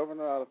it's the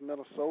governor out of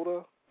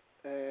Minnesota,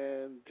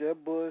 and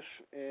Jeb Bush,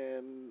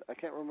 and I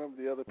can't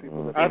remember the other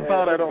people. I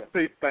saw that on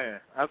C-SPAN.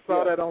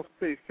 That on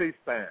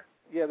C-SPAN.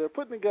 Yeah, they're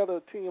putting together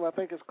a team. I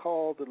think it's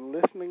called the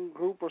Listening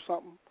Group or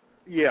something.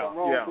 Yeah, if I'm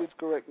wrong, please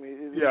correct me.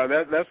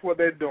 That's what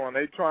they're doing.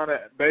 They're trying to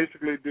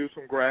basically do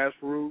some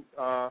grassroots.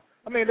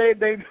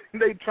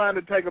 They trying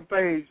to take a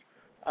page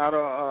out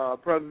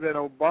of President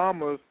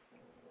Obama's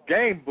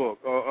game book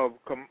of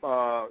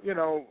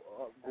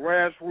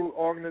grassroots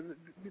organizations.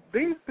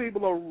 These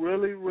people are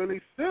really,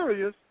 really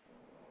serious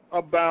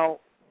about,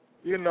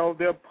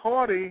 their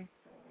party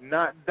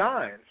not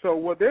dying. So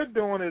what they're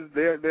doing is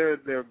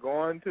they're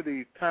going to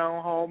these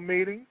town hall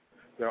meetings,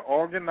 they're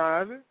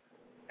organizing,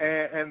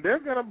 and they're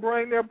going to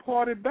bring their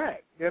party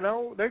back. They're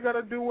going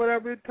to do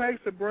whatever it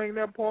takes to bring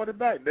their party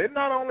back. They're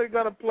not only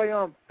going to play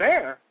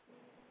unfair,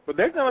 but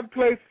they're going to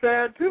play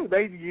fair too.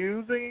 They're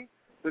using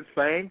the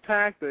same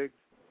tactics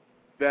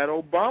that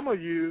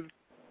Obama used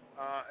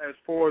as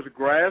far as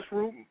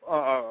grassroots,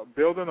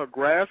 building a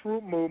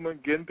grassroots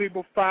movement, getting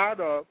people fired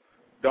up.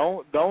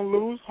 Don't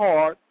lose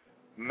heart.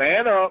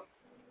 Man up.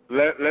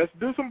 Let's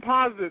do some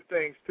positive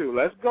things too.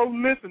 Let's go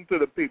listen to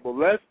the people.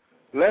 Let's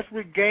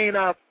regain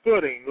our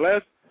footing.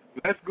 Let's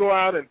go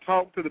out and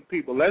talk to the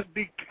people. Let's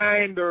be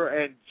kinder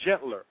and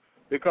gentler,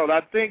 because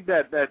I think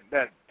that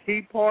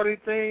Tea Party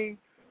thing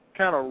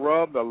kind of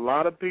rubbed a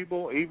lot of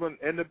people, even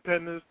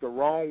independents, the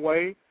wrong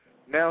way.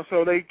 Now,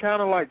 so they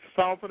kind of like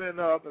softening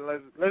up, and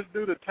let's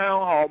do the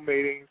town hall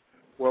meetings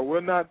where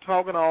we're not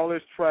talking all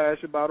this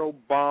trash about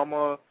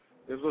Obama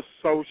is a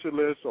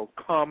socialist or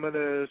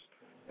communist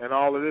and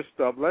all of this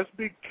stuff. Let's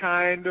be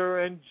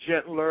kinder and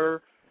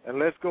gentler, and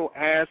let's go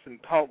ask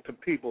and talk to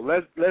people.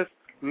 Let's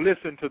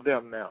listen to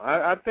them now.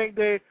 I think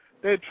they're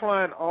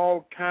trying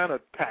all kind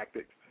of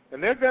tactics,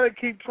 and they're going to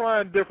keep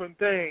trying different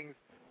things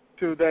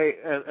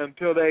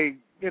until they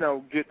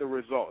get the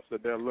results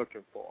that they're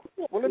looking for.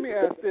 Well, let me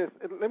ask this.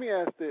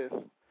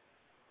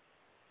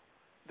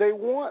 They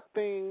want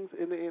things,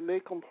 and they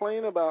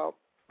complain about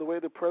the way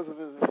the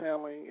president is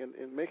handling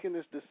and making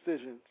his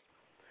decisions,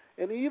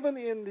 and even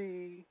in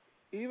the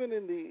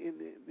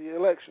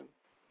election,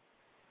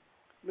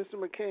 Mr.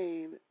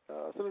 McCain,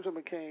 Senator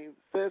McCain,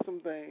 said some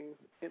things,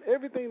 and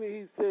everything that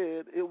he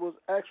said, it was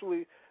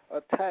actually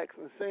attacks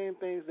and saying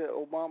things that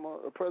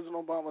President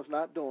Obama is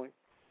not doing.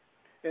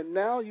 And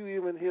now you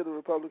even hear the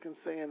Republicans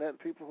saying that,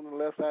 people from the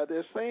left side,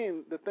 they're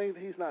saying the things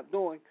that he's not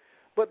doing,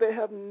 but they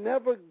have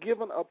never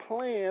given a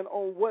plan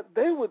on what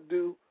they would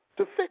do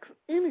to fix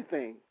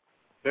anything.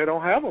 They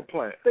don't have a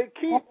plan. They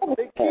keep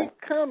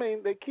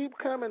coming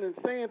and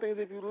saying things.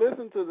 If you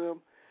listen to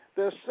them,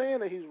 they're saying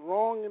that he's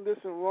wrong in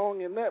this and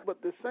wrong in that,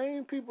 but the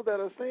same people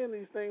that are saying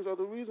these things are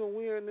the reason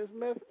we're in this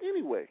mess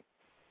anyway.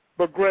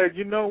 But Greg,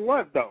 you know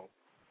what though?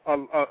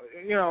 And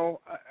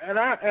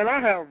I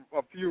have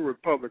a few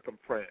Republican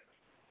friends.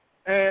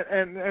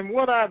 And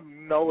what I've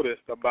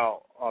noticed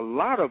about a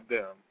lot of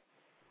them,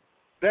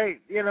 they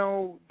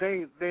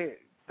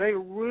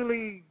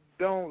really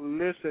don't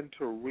listen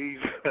to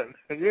reason.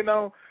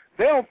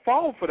 They'll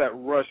fall for that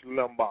Rush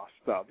Limbaugh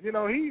stuff. He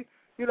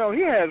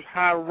has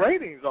high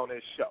ratings on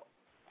his show,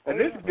 and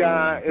this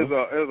guy is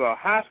a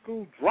high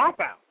school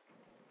dropout.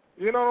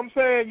 You know what I'm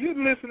saying? You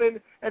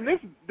listening, and this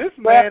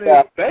man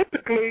is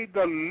basically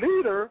the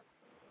leader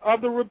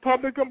of the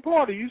Republican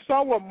Party. You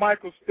saw what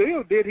Michael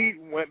Steele did. He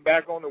went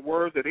back on the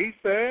words that he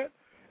said,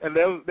 and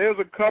there's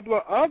a couple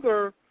of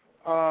other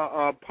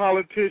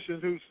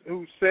politicians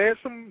who said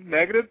some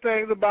negative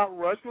things about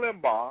Rush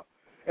Limbaugh,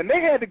 and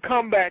they had to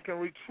come back and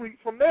retreat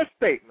from their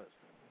statements.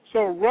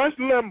 So Rush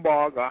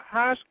Limbaugh, a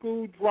high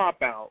school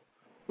dropout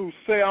who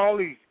say all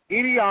these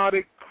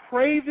idiotic,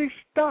 crazy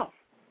stuff,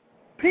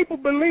 people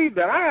believe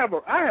that.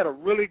 I had a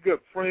really good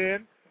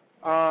friend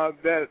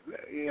that,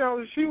 you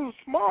know, she was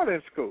smart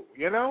in school,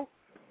 you know.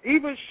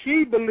 Even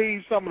she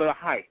believed some of the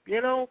hype,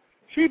 you know.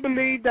 She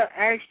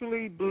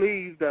actually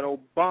believes that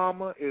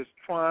Obama is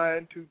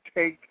trying to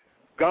take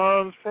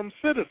guns from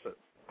citizens.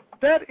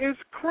 That is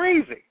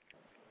crazy.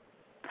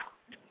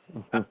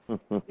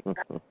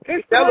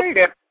 It's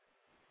crazy.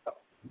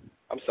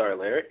 I'm sorry,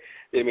 Larry.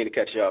 Didn't mean to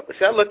cut you off.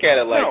 See, I look at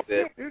it like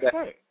this.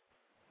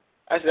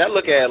 I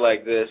look at it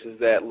like this, is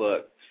that,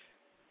 look,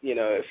 you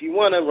know, if you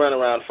want to run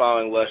around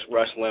following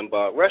Rush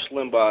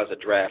Limbaugh is a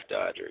draft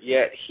dodger,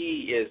 yet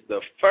he is the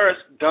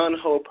first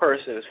gun-ho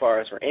person as far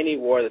as for any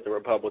war that the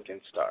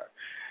Republicans start.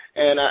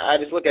 And I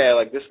just look at it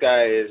like this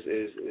guy is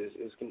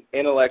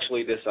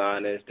intellectually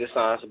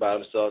dishonest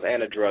about himself,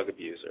 and a drug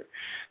abuser.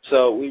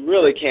 So we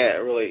really can't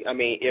I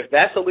mean, if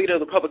that's the leader of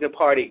the Republican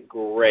Party,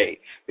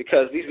 great,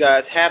 because these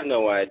guys have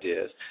no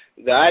ideas.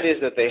 The ideas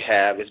that they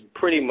have is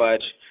pretty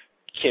much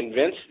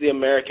convince the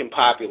American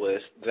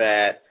populace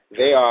that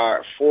they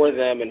are for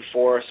them and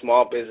for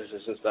small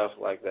businesses and stuff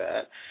like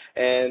that.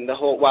 And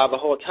while the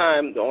whole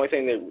time, the only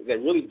thing that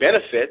really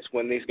benefits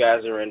when these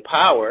guys are in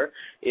power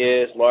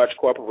is large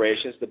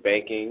corporations, the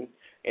banking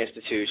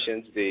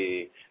institutions,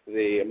 the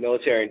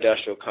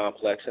military-industrial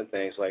complex, and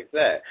things like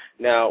that.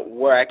 Now,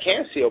 where I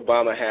can see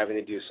Obama having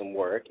to do some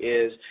work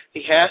is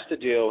he has to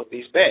deal with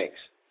these banks.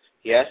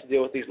 He has to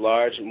deal with these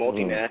large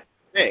multinational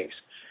banks.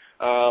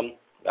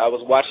 I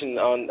was watching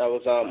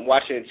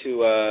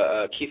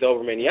to Keith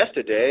Olbermann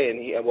yesterday,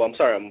 and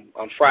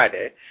on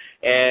Friday,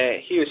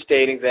 and he was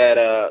stating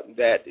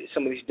that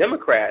some of these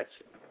Democrats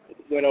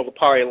went over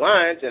party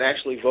lines and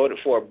actually voted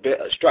for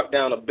struck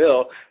down a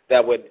bill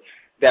that would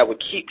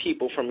keep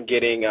people from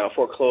getting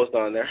foreclosed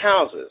on their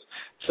houses.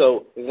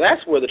 So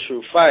that's where the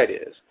true fight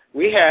is.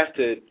 We have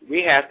to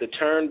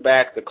turn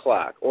back the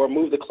clock, or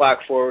move the clock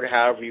forward,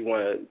 however you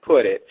want to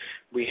put it.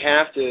 We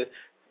have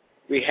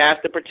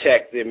to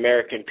protect the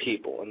American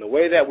people. And the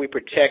way that we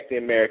protect the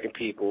American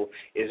people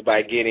is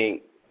by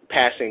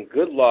passing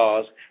good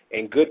laws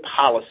and good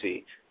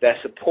policy that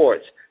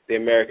supports the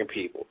American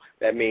people.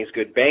 That means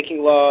good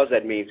banking laws,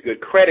 that means good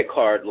credit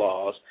card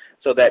laws,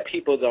 so that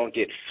people don't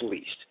get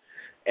fleeced.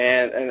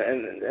 And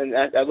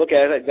I look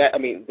at it like that. I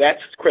mean,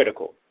 that's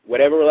critical.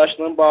 Whatever Rush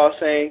Limbaugh is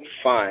saying,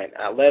 fine.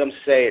 I'll let him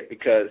say it,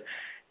 because,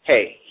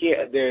 hey,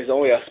 there's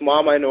only a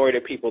small minority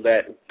of people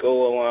that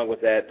go along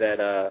with that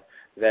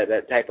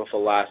type of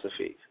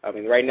philosophy. I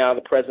mean, right now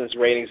the president's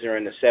ratings are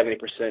in the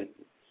 70%.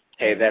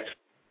 Hey, that's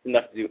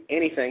enough to do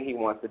anything he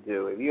wants to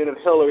do. Even if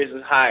Hillary's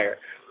is higher,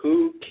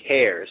 who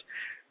cares?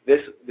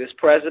 This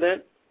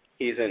president,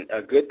 he's in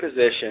a good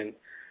position,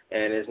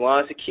 and as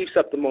long as he keeps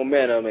up the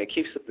momentum and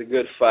keeps up the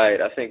good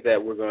fight, I think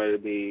that we're going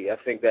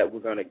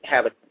to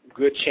have a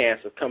good chance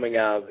of coming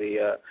out of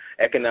the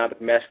economic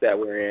mess that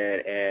we're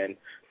in, and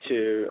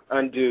to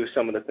undo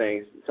some of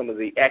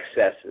the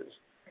excesses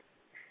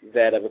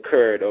that have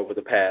occurred over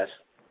the past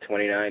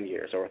 29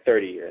 years or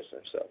 30 years or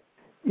so.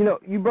 You know,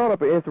 you brought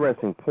up an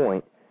interesting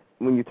point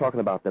when you're talking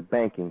about the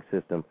banking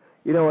system.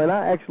 You know, and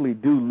I actually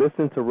do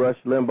listen to Rush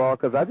Limbaugh,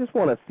 because I just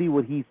want to see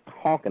what he's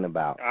talking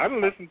about. I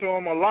listen to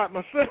him a lot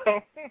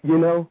myself. You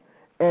know,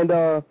 and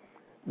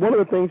one of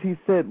the things he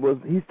said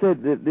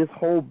that this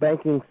whole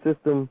banking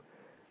system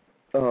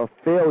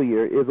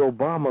failure is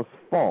Obama's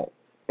fault.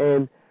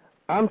 And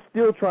I'm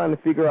still trying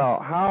to figure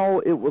out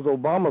how it was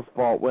Obama's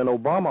fault when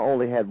Obama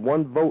only had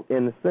one vote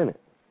in the Senate.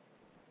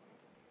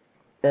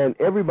 And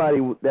everybody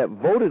that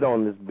voted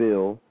on this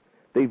bill,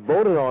 they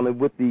voted on it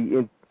with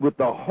the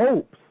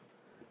hopes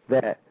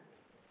that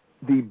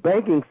the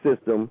banking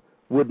system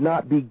would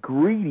not be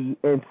greedy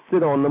and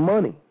sit on the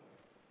money.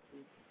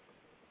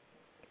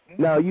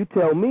 Now, you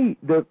tell me,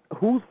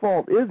 whose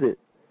fault is it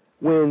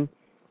when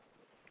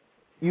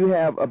you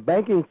have a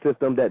banking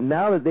system that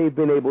now that they've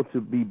been able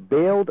to be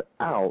bailed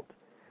out,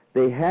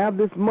 they have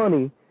this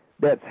money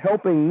that's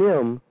helping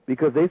them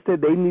because they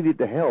said they needed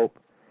the help,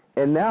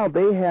 and now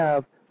they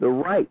have the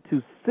right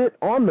to sit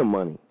on the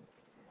money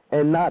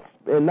and not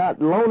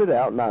loan it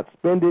out, not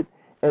spend it.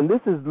 And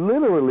this is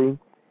literally,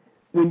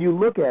 when you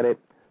look at it,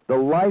 the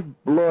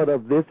lifeblood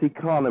of this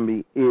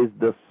economy is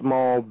the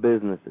small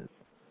businesses.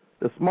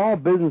 The small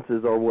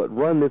businesses are what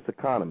run this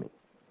economy.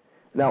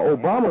 Now,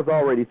 Obama's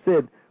already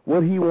said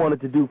what he wanted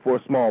to do for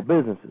small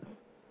businesses,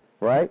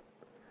 right?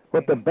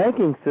 But the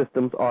banking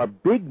systems are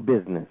big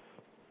business,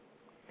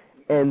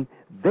 and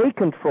they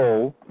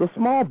control the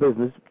small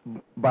business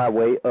by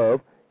way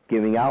of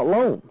giving out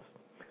loans.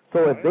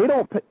 So if they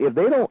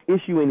don't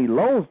issue any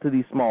loans to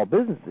these small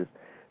businesses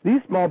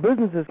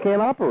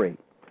can't operate.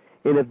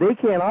 And if they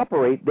can't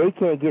operate, they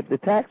can't get the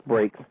tax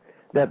breaks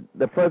that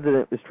the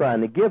president is trying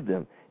to give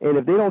them. And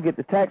if they don't get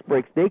the tax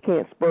breaks, they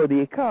can't spur the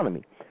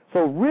economy.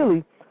 So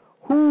really,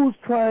 who's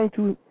trying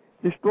to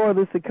destroy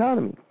this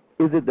economy?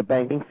 Is it the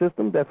banking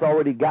system that's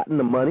already gotten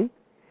the money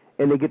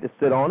and they get to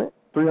sit on it,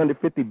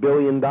 $350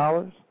 billion,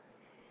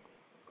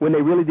 when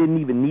they really didn't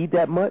even need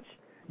that much?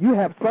 You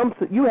have some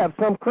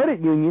credit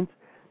unions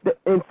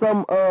and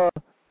some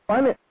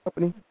finance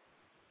companies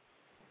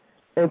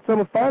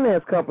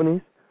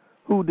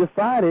who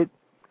decided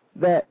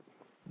that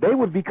they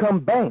would become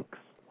banks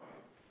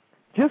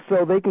just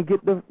so they could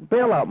get the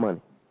bailout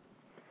money.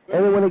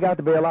 And then when they got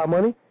the bailout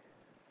money,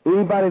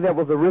 anybody that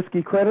was a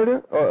risky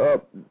creditor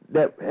or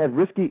that had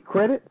risky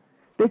credit,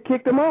 they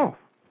kicked them off.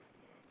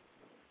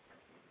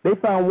 They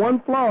found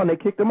one flaw and they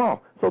kicked them off.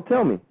 So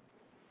tell me,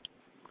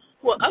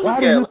 why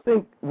do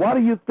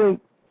you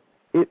think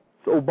it's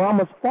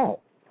Obama's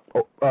fault,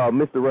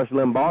 Mr. Rush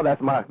Limbaugh?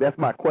 That's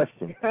my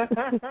question.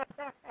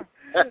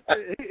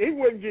 He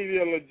wouldn't give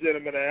you a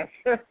legitimate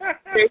answer.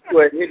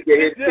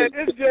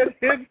 It's just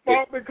his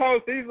fault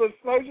because he's a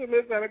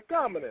socialist and a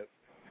communist.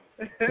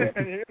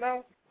 You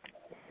know?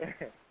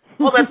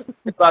 Well, that's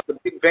about the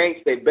big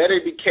banks. They better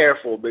be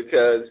careful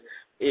because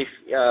if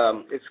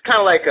it's kind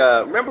of like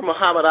remember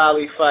Muhammad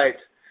Ali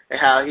fights and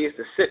how he used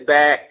to sit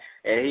back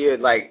and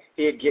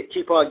he'd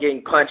keep on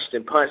getting punched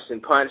and punched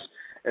and punched,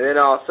 and then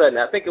all of a sudden,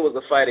 I think it was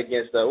a fight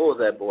against what was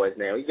that boy's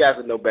name? You guys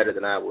would know better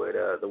than I would.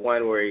 The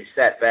one where he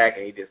sat back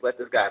and he just let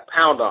this guy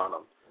pound on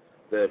him.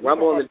 The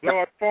Rumble in the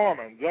George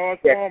Foreman,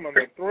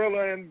 the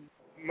Thriller in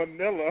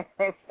Manila.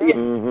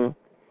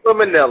 For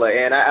Manila,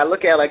 and I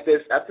look at it like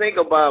this. I think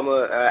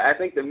Obama, I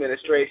think the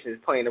administration is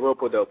playing the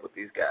rope-a-dope with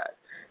these guys.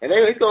 And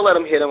he's going to let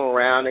them hit them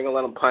around. They're going to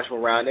let them punch them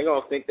around. They're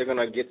going to think they're going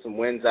to get some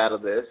wins out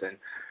of this. And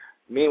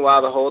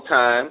meanwhile, the whole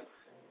time,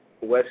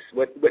 what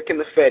can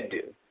the Fed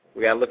do?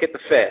 We got to look at the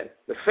Fed.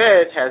 The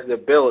Fed has the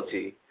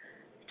ability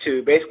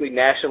to basically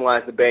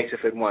nationalize the banks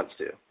if it wants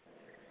to.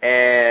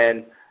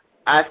 And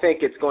I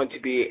think it's going to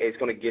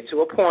get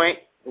to a point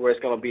where it's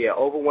going to be an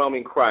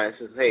overwhelming cry and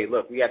says, hey,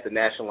 look, we have to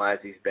nationalize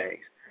these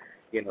banks.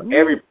 You know,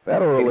 every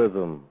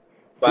federalism.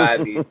 By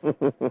these,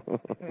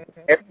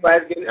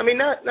 everybody's getting. I mean,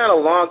 not a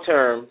long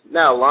term,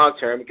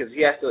 because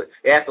it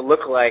has to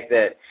look like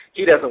that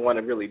he doesn't want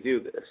to really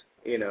do this.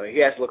 You know, he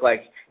has to look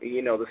like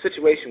the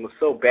situation was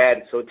so bad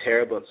and so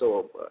terrible and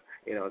so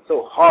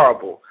so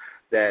horrible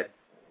that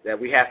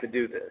we have to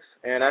do this.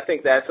 And I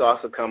think that's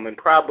also coming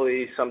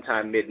probably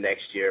sometime mid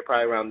next year,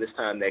 probably around this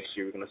time next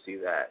year. We're going to see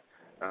that.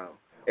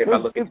 If I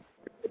look at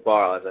the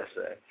bar, as I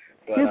say.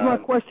 But, here's my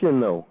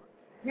question though.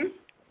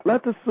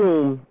 Let's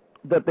assume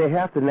that they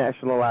have to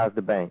nationalize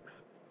the banks.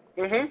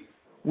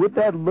 Would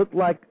that look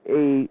like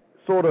a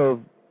sort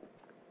of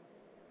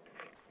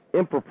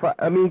impropriety?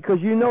 I mean, because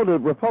the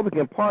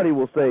Republican Party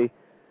will say,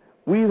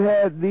 we've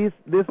had this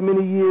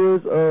many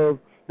years of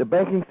the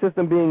banking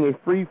system being a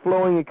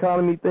free-flowing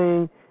economy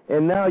thing,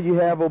 and now you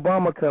have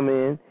Obama come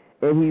in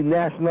and he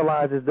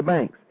nationalizes the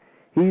banks.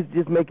 He's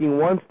just making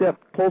one step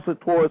closer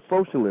towards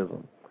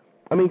socialism.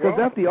 I mean, because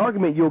that's the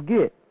argument you'll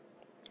get.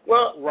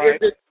 Well,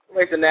 right.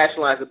 Way to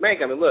nationalize the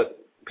bank. I mean, look,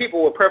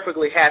 people were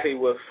perfectly happy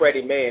with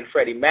Freddie Mae and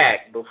Freddie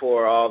Mac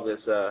before all this,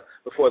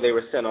 before they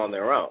were sent on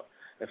their own.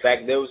 In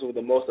fact, those were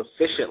the most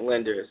efficient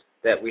lenders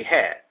that we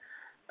had.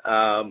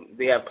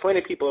 They have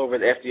plenty of people over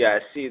at the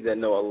FDIC that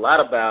know a lot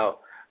about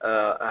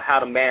how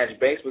to manage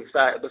banks.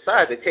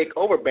 Besides, they take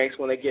over banks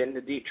when they get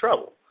into deep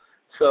trouble.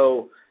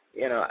 So,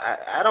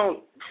 I don't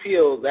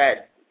feel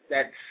that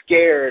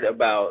scared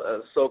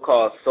about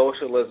so-called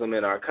socialism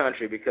in our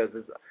country because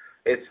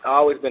it's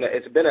always been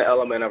an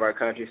element of our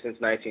country since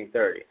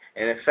 1930.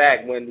 And in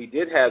fact, when we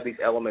did have these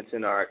elements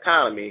in our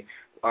economy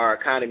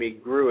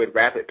grew at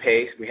rapid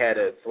pace. We had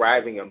a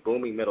thriving and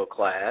booming middle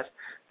class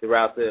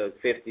throughout the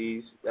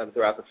 50s,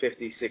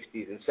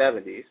 60s, and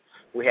 70s.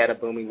 We had a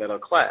booming middle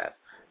class.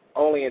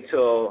 Only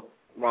until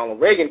Ronald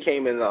Reagan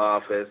came into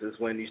office is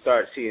when you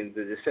start seeing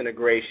the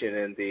disintegration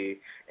and the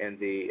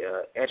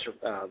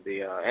entropy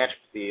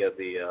of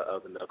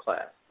the middle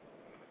class.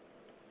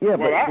 Yeah,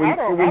 well, I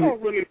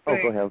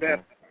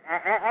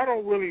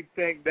don't really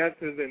think that's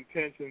his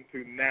intention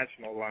to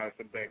nationalize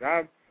the bank.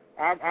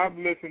 I've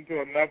listened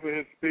to enough of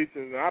his speeches,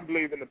 and I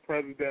believe in the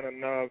president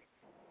enough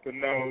to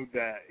know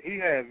that he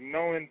has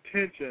no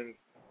intentions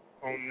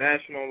on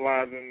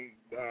nationalizing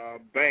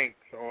banks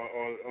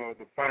or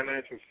the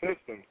financial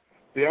system.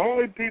 The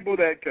only people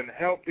that can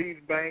help these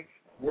banks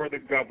were the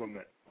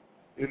government.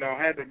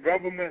 Had the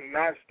government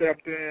not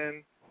stepped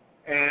in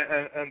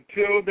and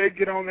until they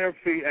get on their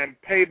feet and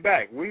pay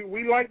back.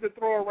 We like to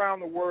throw around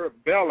the word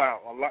bailout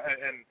a lot,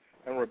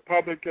 and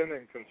Republican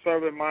and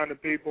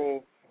conservative-minded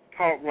people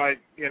talk like,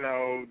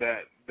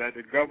 that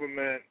the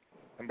government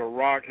and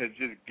Barack has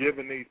just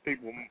given these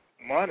people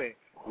money.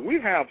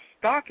 We have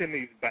stock in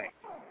these banks,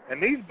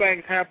 and these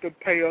banks have to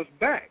pay us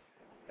back.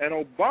 And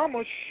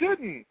Obama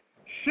shouldn't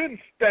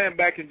stand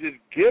back and just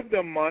give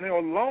them money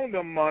or loan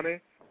them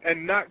money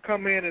and not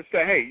come in and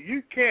say, hey,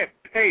 you can't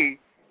pay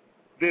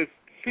this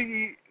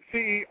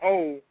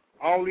CEO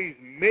all these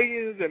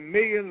millions and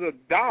millions of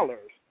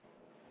dollars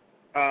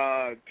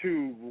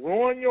to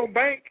ruin your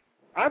bank.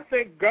 I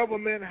think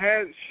government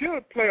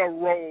should play a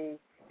role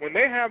when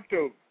they have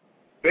to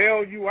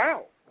bail you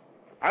out.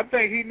 I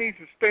think he needs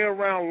to stay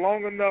around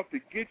long enough to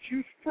get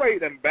you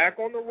straight and back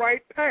on the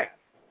right path.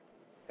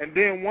 And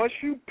then once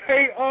you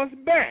pay us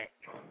back,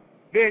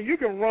 then you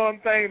can run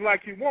things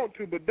like you want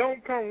to, but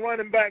don't come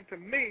running back to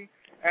me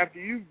after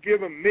you've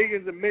given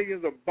millions and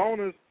millions of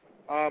bonus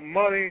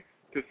money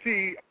to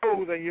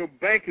CEOs and your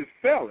bank is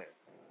failing.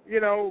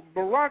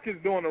 Barack is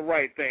doing the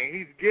right thing.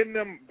 He's getting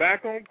them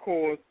back on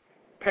course.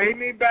 Pay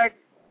me back,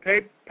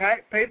 pay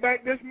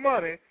back this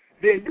money.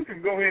 Then you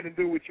can go ahead and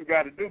do what you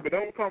got to do, but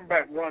don't come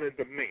back running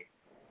to me.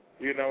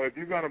 If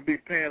you're going to be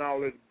paying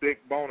all this big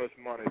bonus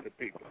money to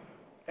people.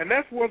 And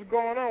that's what's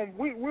going on.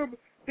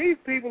 These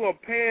people are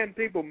paying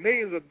people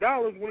millions of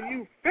dollars when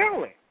you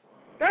failing.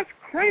 That's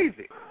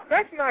crazy.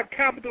 That's not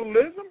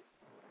capitalism.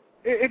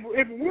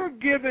 If we're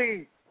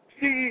giving,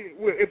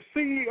 if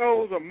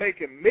CEOs are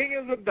making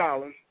millions of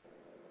dollars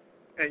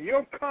and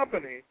your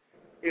company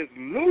is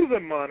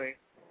losing money,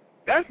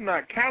 that's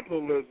not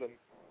capitalism.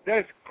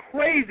 That's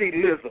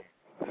crazyism.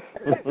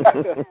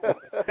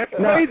 That's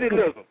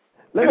crazyism.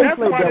 Let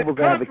me play devil's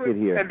advocate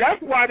here. And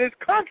that's why this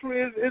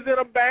country is in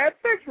a bad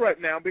fix right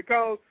now,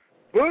 because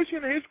Bush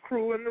and his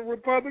crew in the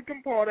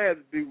Republican Party has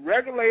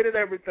deregulated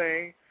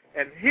everything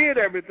and hid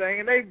everything,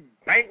 and they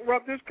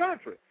bankrupt this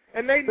country.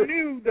 And they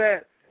knew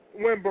that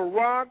when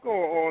Barack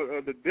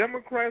or the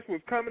Democrats was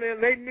coming in,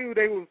 they knew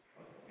they was,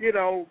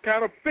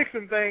 kind of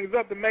fixing things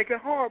up to make it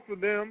hard for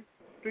them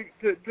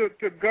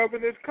to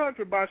govern this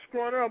country by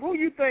screwing it up. Who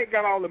you think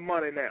got all the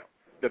money now?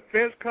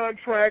 Defense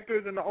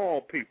contractors and the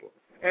oil people.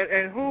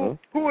 And who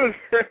is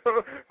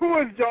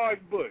George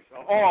Bush,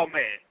 an oil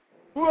man?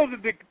 Who is the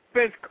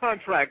defense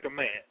contractor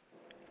man?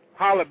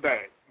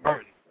 Halliburton.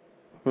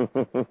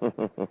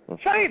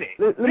 Cheney.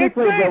 Let me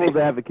play devil's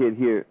advocate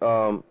here,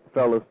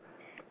 fellas.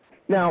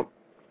 Now,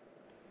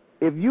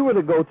 if you were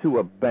to go to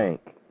a bank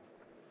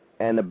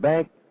and the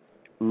bank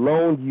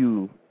loaned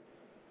you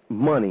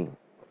money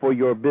for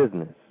your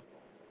business,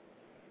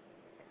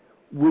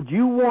 would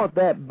you want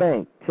that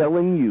bank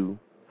telling you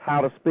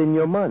how to spend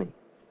your money?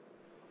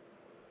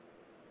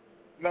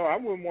 No, I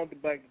wouldn't want the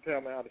bank to tell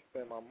me how to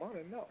spend my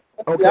money, no.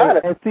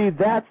 Okay, and see,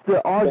 that's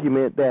the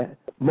argument that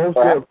most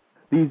of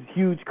these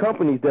huge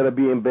companies that are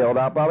being bailed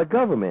out by the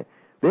government.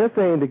 They're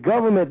saying the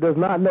government does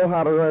not know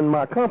how to run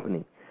my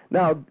company.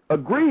 Now,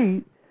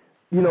 agreed,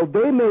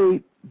 they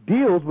made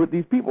deals with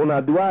these people.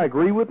 Now, do I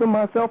agree with them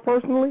myself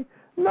personally?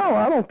 No,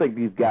 I don't think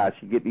these guys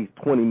should get these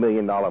 $20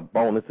 million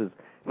bonuses,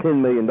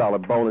 $10 million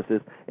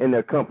bonuses, and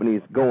their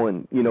companies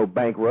going,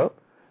 bankrupt.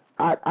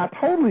 I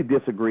totally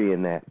disagree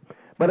in that.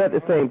 But at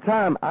the same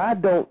time, I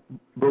don't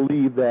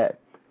believe that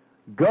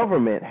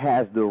government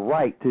has the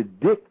right to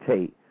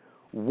dictate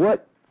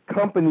what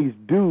companies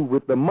do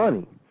with the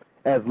money.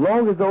 As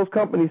long as those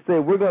companies say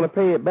we're going to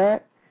pay it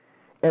back,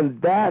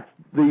 and that's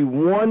the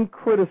one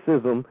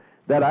criticism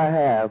that I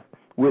have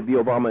with the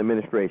Obama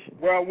administration.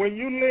 Well, when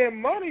you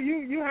lend money,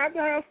 you have to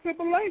have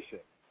stipulation.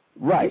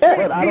 Right,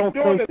 but I don't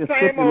think the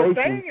same old stipulation.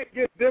 thing and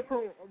get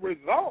different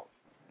results.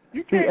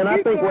 You See, can't. and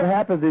I think what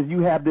happens is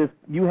you have this,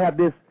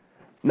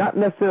 not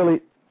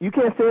necessarily. You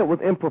can't say it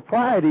was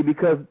impropriety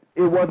because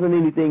it wasn't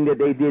anything that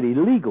they did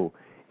illegal.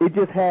 It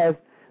just has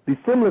the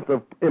semblance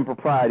of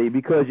impropriety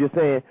because you're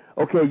saying,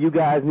 okay, you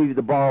guys needed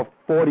to borrow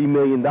 $40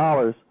 million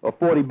or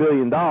 $40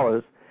 billion,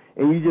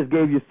 and you just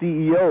gave your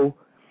CEO,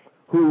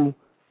 who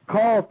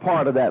caused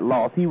part of that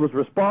loss, he was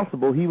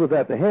responsible, he was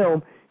at the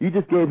helm, you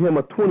just gave him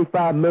a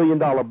 $25 million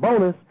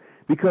bonus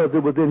because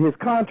it was in his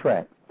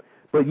contract.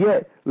 But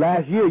yet,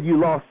 last year you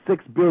lost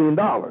 $6 billion.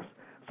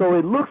 So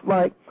it looks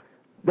like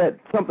that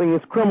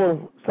something's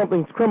criminal,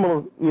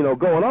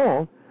 going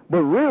on,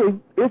 but really,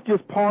 it's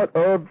just part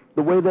of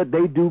the way that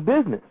they do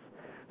business.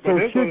 So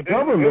should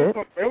government...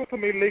 There was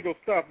some illegal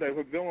stuff they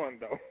were doing,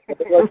 though.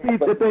 Well, see,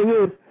 the thing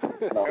is,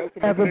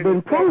 hasn't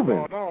been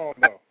proven.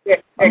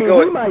 I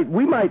mean,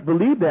 we might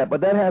believe that, but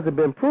that hasn't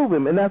been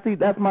proven, and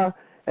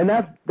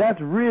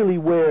that's really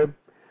where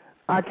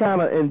I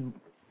kind of, and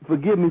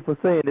forgive me for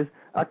saying this,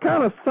 I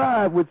kind of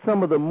side with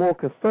some of the more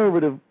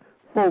conservative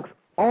folks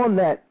on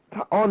that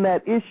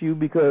issue,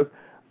 because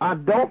I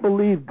don't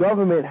believe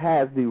government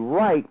has the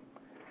right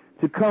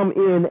to come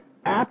in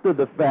after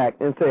the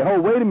fact and say, oh,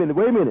 wait a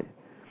minute,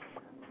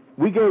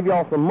 we gave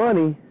y'all some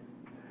money,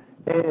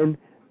 and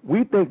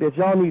we think that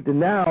y'all need to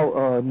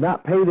now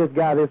not pay this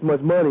guy this much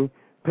money,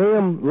 pay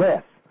him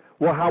less.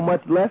 Well, how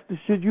much less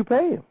should you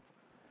pay him?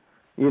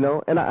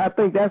 And I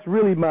think that's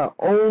really my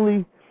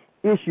only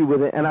issue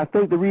with it, and I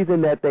think the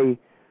reason that they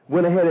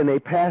went ahead and they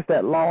passed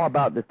that law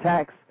about the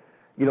tax,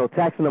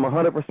 taxing them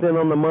 100%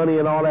 on the money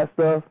and all that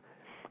stuff,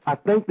 I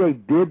think they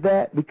did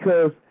that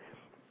because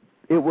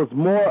it was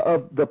more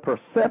of the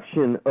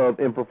perception of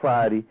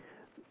impropriety,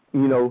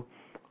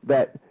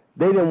 that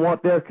they didn't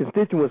want their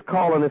constituents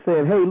calling and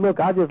saying, hey, look,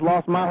 I just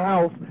lost my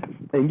house,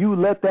 and you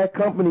let that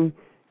company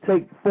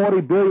take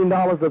 $40 billion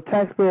of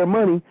taxpayer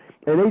money,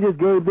 and they just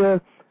gave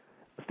their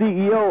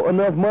CEO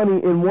enough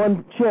money in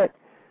one check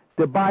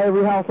to buy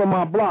every house on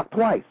my block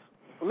twice.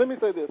 Let me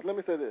say this.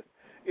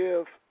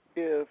 If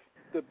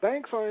the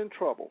banks are in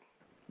trouble,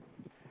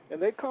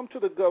 and they come to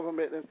the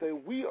government and say,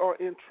 we are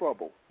in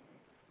trouble,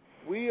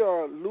 we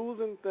are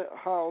losing the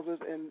houses,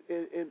 and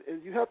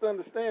you have to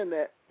understand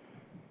that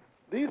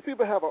these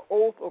people have an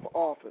oath of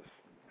office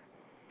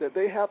that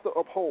they have to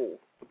uphold,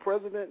 the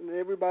president and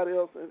everybody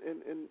else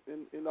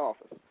in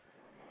office.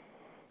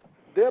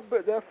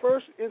 Their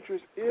first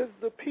interest is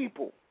the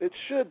people. It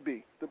should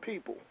be the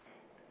people.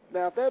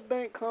 Now, if that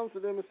bank comes to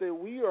them and says,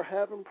 we are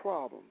having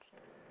problems,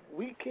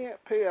 we can't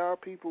pay our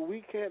people,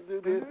 we can't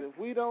do this, if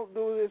we don't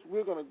do this,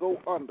 we're going to go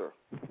under.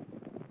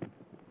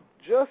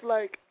 Just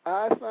like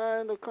I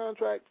signed a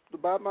contract to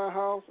buy my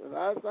house and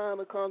I signed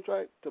a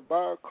contract to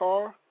buy a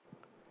car,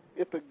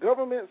 if the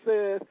government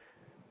says,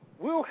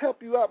 we'll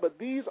help you out, but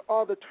these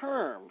are the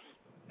terms.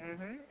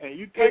 And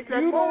you take if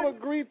you don't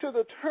agree to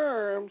the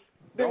terms,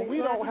 then we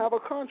don't have a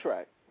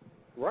contract.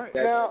 Right.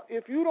 Now,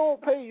 if you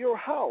don't pay your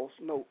house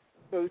note,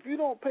 so if you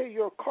don't pay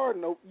your car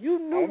note, you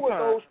knew what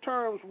those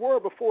terms were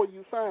before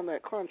you signed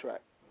that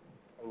contract.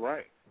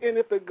 Right. And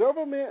if the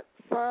government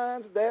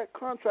signs that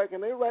contract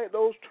and they write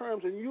those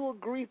terms and you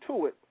agree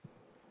to it,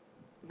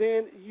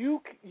 then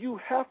you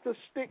have to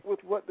stick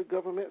with what the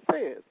government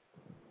says.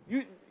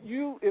 You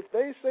if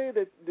they say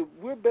that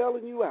we're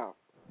bailing you out,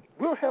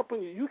 we're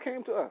helping you, you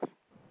came to us,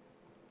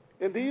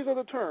 and these are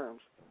the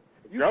terms.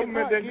 The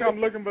government didn't come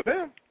looking for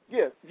them.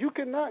 Yes, you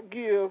cannot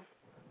give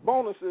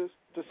bonuses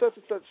to such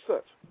and such and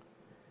such.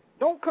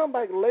 Don't come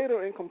back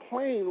later and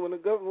complain when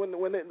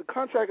the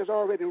contract is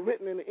already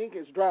written and the ink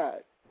is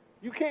dried.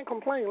 You can't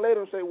complain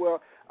later and say,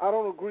 "Well, I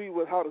don't agree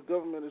with how the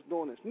government is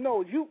doing this."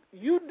 No, you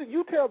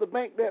tell the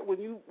bank that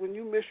when you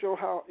miss your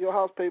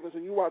house payments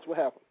and you watch what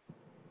happens.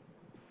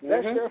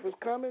 That sheriff is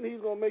coming.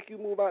 He's gonna make you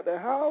move out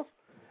that house,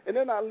 and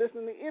they're not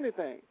listening to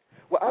anything.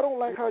 Well, I don't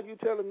like how you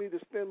telling me to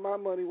spend my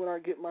money when I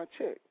get my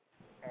check.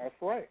 That's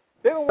right.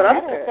 They don't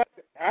want that.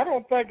 I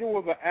don't think it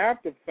was an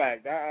after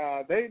fact.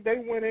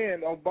 They went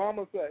in.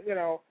 Obama said,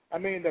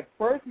 the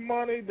first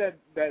money that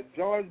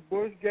George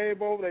Bush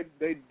gave over,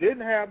 they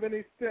didn't have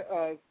any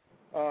stipulation.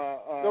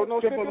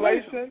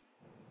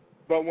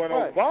 But when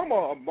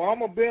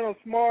Obama being a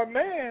smart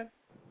man,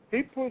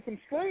 he put some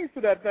strings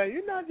to that thing.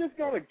 You're not just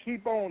going to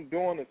keep on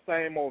doing the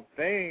same old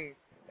thing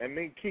and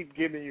me keep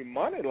giving you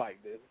money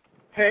like this.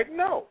 Heck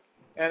no.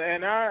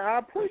 And I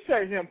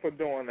appreciate him for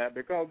doing that,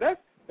 because that's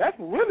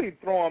really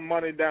throwing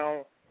money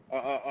down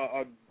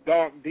a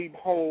dark, deep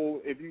hole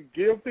if you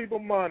give people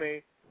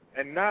money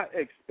and not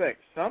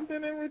expect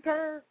something in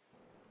return.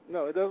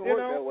 No, it doesn't work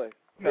that way.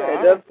 No,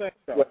 I don't think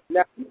so.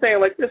 Now, I'm saying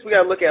like this, we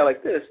got to look at it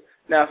like this.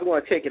 Now, if we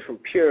want to take it from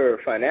pure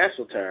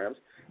financial terms,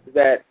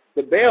 that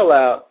the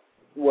bailout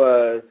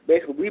was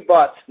basically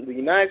the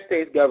United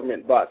States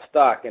government bought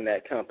stock in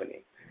that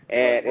company.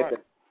 And if the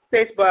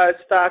States buys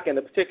stock in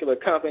a particular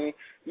company,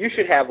 you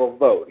should have a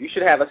vote. You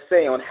should have a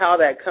say on how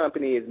that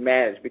company is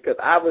managed, because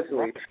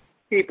obviously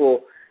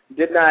people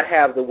did not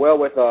have the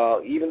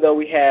wherewithal, even though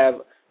we have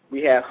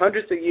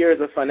hundreds of years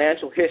of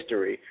financial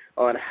history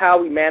on how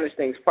we manage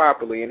things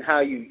properly and how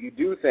you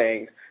do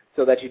things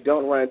so that you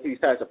don't run into these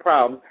types of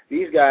problems.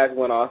 These guys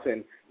went off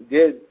and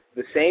did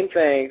the same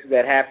things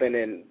that happened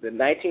in the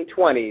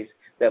 1920s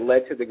that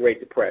led to the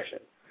Great Depression.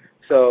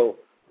 So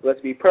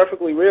let's be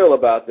perfectly real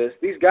about this.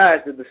 These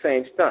guys did the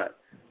same stunt,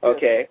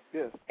 okay?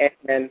 Yes.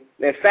 And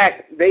in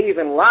fact, they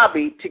even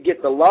lobbied to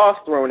get the laws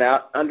thrown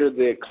out under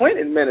the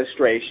Clinton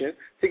administration,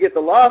 to get the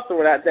laws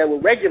thrown out that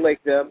will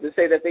regulate them, to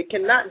say that they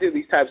cannot do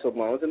these types of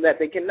loans and that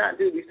they cannot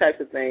do these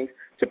types of things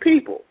to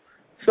people.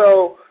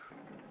 So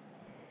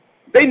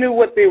they knew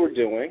what they were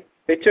doing.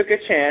 They took a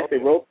chance. They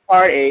wrote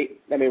Part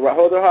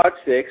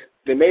 6.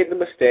 They made the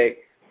mistake.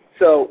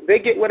 So they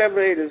get whatever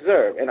they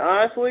deserve. And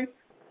honestly,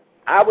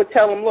 I would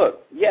tell them,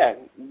 look, we're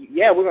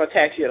going to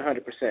tax you at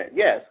 100%.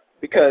 Yes,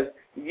 because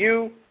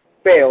you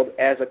failed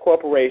as a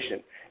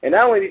corporation. And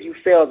not only did you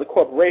fail as a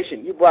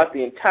corporation, you brought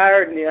the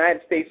entire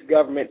United States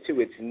government to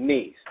its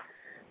knees.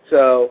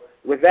 So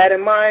with that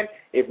in mind,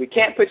 if we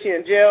can't put you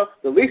in jail,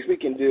 the least we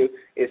can do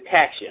is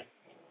tax you.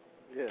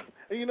 Yeah.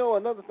 And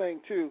another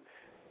thing, too,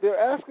 they're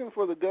asking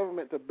for the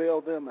government to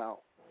bail them out,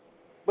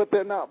 but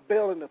they're not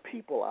bailing the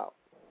people out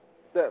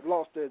that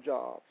lost their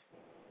jobs.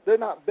 They're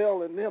not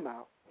bailing them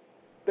out.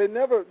 They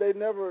never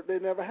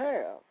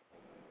have.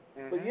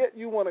 But yet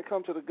you want to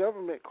come to the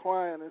government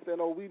crying and saying,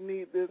 "Oh, we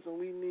need this and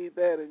we need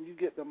that," and you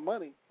get the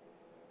money.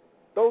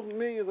 Those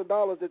millions of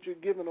dollars that you're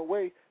giving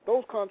away,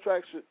 those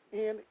contracts should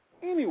end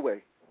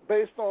anyway,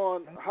 based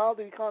on how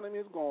the economy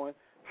is going,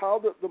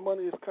 how the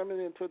money is coming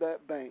into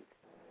that bank,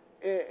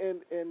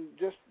 and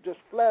just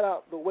flat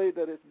out the way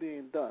that it's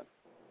being done.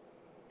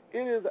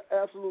 It is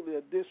absolutely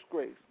a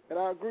disgrace, and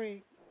I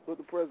agree with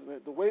the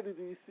president, the way that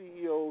these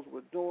CEOs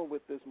were doing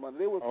with this money.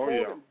 They were throwing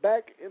it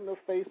back in the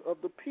face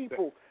of the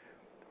people.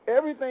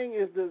 Everything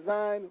is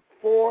designed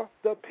for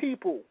the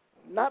people,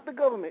 not the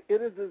government.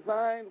 It is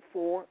designed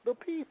for the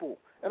people.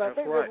 And I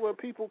think that's where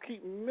people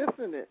keep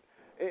missing it.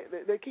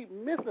 They keep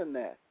missing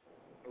that.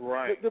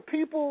 Right. The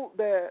people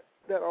that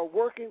are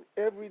working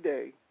every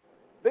day,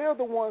 they're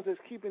the ones that's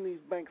keeping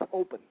these banks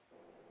open.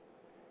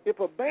 If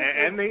a bank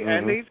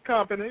these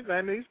companies.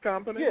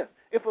 Yes.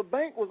 If a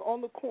bank was on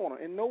the corner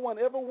and no one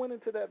ever went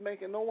into that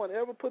bank and no one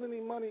ever put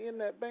any money in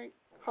that bank,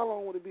 how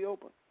long would it be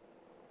open?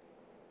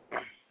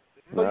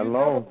 So you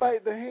never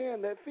bite the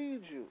hand that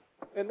feeds you.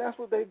 And that's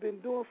what they've been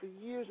doing for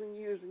years and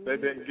years and years.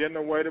 They've been getting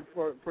away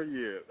for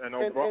years. And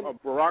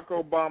Barack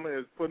Obama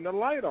is putting a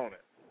light on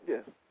it.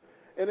 Yes.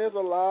 And there's a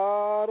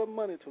lot of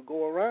money to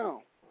go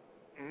around.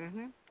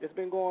 Mm-hmm. It's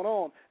been going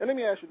on. And let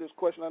me ask you this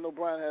question. I know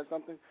Brian has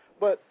something,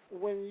 but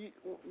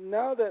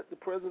now that the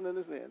president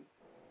is in,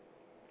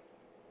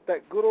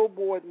 that good old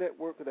boy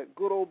network or that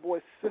good old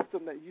boy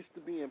system that used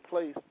to be in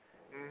place,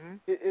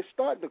 it's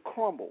starting to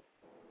crumble.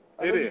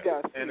 It is.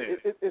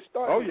 It's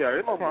starting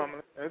to crumble. It's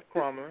crumbling. It's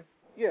crumbling.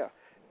 Yeah.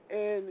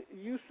 And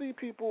you see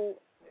people,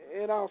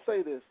 and I'll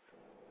say this,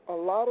 a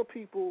lot of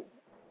people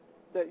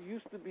that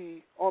used to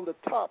be on the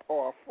top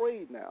are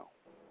afraid now.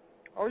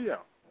 Oh, yeah.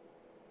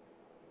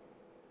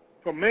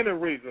 For many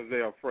reasons,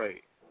 they're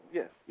afraid.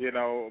 Yes. You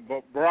know,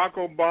 but Barack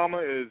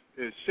Obama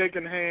is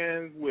shaking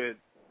hands with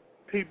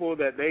people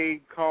that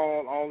they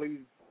call all these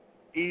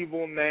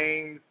evil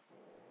names.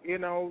 You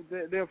know,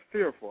 they're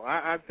fearful.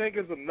 I think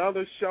it's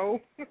another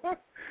show.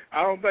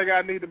 I don't think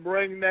I need to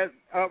bring that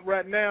up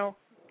right now.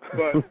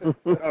 But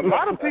a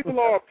lot of people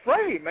are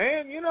afraid,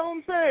 man. You know what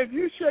I'm saying? If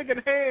you're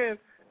shaking hands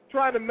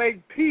trying to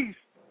make peace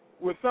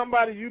with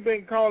somebody you've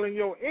been calling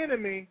your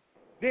enemy,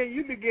 then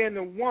you begin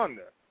to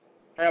wonder,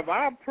 have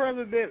our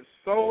president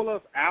sold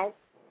us out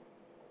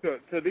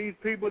to these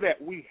people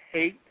that we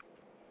hate?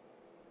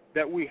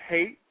 And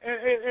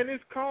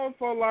it's caused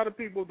for a lot of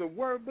people to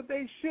worry, but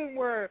they shouldn't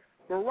worry.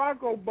 Barack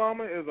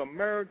Obama is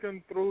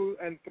American through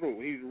and through.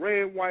 He's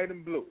red, white,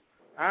 and blue.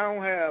 I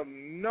don't have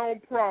no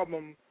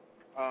problem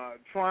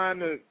trying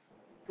to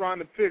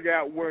figure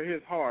out where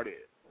his heart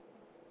is.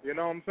 You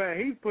know what I'm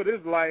saying? He's put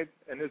his life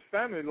and his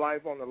family's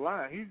life on the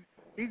line.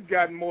 He's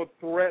gotten more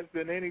threats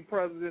than any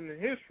president in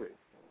history.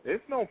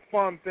 It's no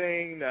fun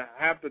thing to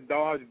have to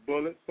dodge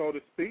bullets, so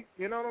to speak.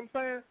 You know what I'm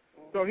saying?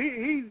 So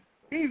he's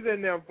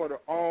in there for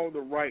all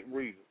the right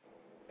reasons.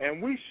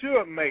 And we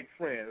should make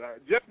friends.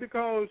 Just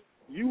because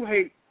you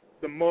hate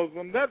the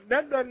Muslim, that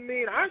doesn't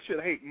mean I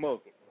should hate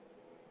Muslims.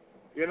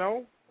 You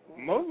know?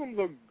 Muslims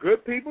are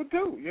good people,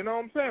 too. You know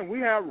what I'm saying? We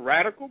have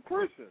radical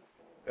Christians.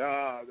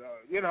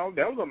 You know,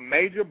 there was a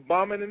major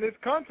bombing in this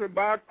country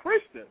by a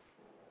Christian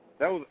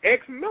that was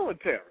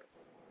ex-military.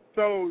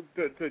 So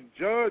to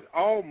judge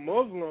all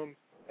Muslims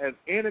as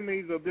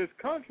enemies of this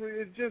country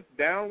is just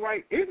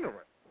downright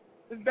ignorant.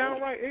 It's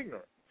downright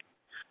ignorant.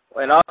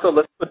 And also,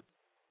 let's put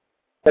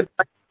the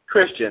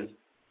Christian.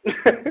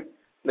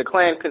 The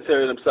Klan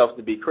consider themselves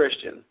to be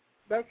Christian.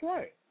 That's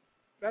right.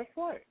 That's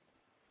right.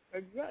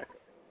 Exactly.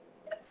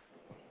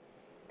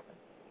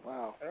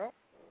 Wow. Yeah.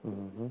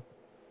 Mm-hmm.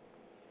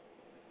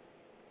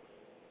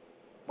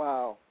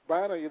 Wow.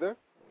 Brian, are you there?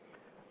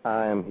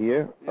 I am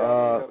here. Yeah,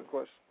 I got a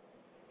question.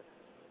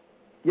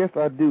 Yes,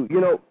 I do.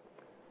 You know,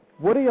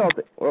 what do y'all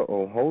think?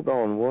 Uh-oh, hold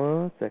on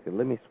 1 second.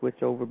 Let me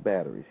switch over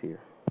batteries here.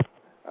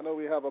 I know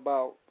we have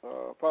about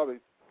probably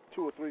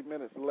 2 or 3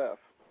 minutes left.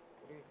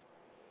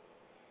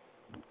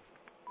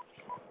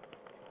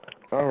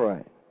 All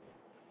right.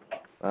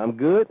 I'm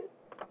good,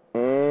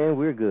 and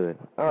we're good.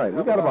 All right,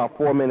 we got about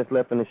 4 minutes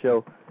left in the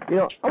show. You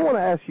know, I want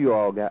to ask you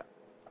all,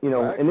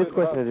 and this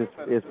question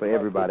is for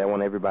everybody. I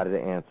want everybody to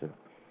answer.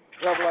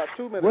 We have about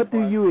 2 minutes. What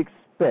do you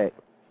expect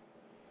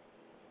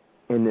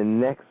in the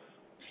next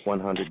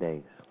 100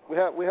 days?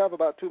 We have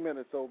about 2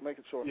 minutes, so make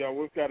it short. Yeah,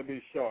 we've got to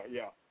be short.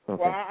 Yeah.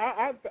 Okay. Well,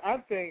 I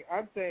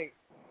think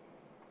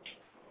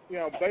you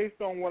know,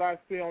 based on what I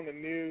see on the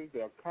news,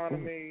 the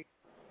economy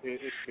is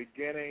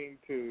beginning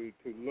to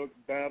look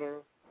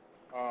better,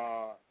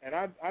 and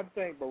I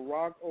think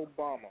Barack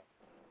Obama,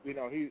 you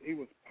know, he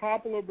was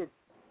popular,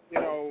 you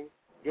know,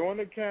 during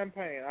the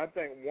campaign. I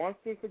think once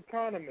this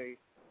economy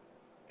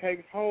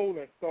takes hold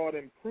and start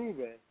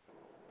improving,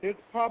 his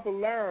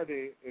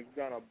popularity is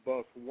gonna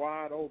bust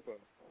wide open,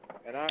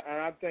 and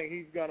I think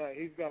he's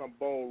gonna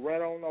bowl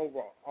right on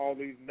over all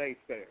these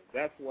naysayers.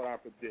 That's what I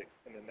predict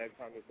in the next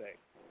 100 days.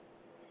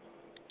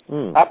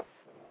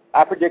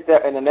 I predict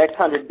that in the next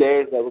 100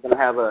 days that we're gonna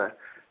have a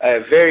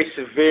very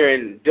severe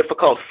and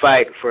difficult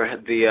fight for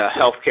the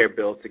health care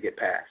bill to get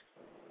passed.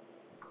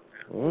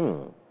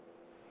 And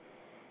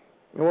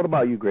what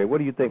about you, Greg? What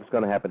do you think is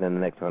going to happen in the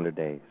next 100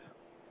 days?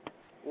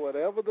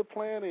 Whatever the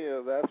plan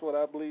is, that's what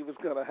I believe is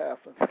going to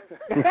happen.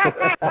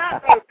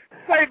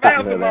 Say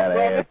that, my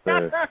brother.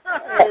 Hey,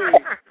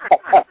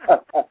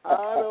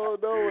 I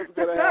don't know what's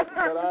going to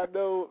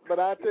happen, but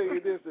I tell you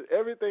this, that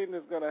everything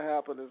that's going to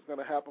happen is going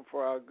to happen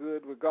for our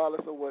good,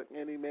 regardless of what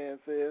any man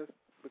says,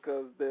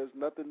 because there's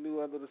nothing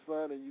new under the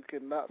sun, and you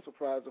cannot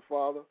surprise the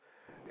Father.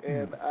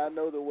 And I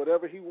know that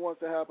whatever he wants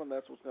to happen,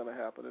 that's what's going to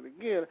happen. And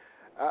again,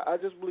 I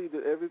just believe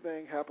that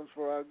everything happens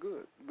for our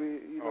good.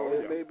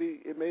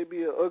 It may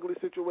be an ugly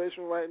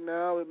situation right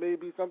now. It may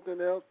be something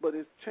else, but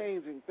it's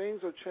changing.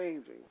 Things are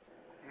changing.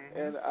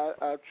 And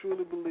I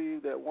truly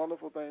believe that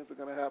wonderful things are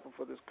going to happen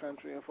for this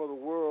country and for the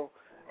world.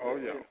 Oh,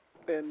 yeah.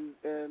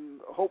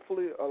 And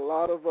hopefully a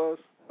lot of us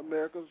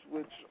Americans,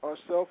 which are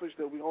selfish,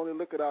 that we only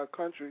look at our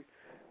country,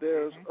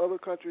 there's other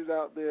countries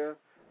out there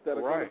that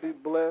are going to be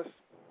blessed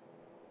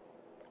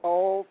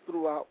all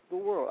throughout the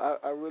world.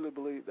 I really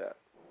believe that.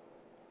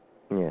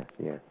 Yes,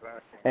 yes.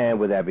 And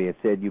with that being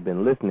said, you've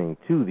been listening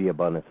to the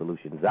Abundant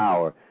Solutions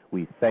Hour.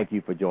 We thank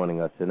you for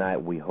joining us tonight.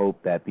 We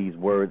hope that these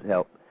words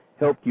help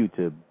you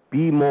to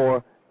be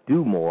more,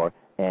 do more,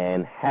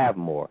 and have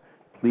more.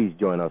 please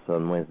join us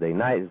on Wednesday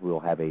nights. We'll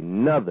have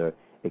another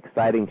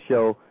exciting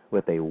show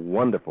with a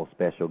wonderful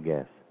special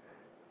guest.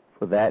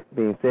 For that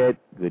being said,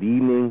 good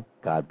evening.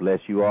 God bless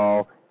you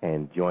all,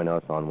 and join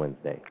us on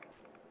Wednesday.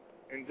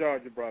 Enjoy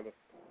you, brother.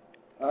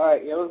 All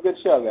right. Yeah, it was a good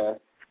show, guys.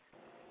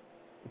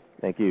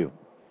 Thank you.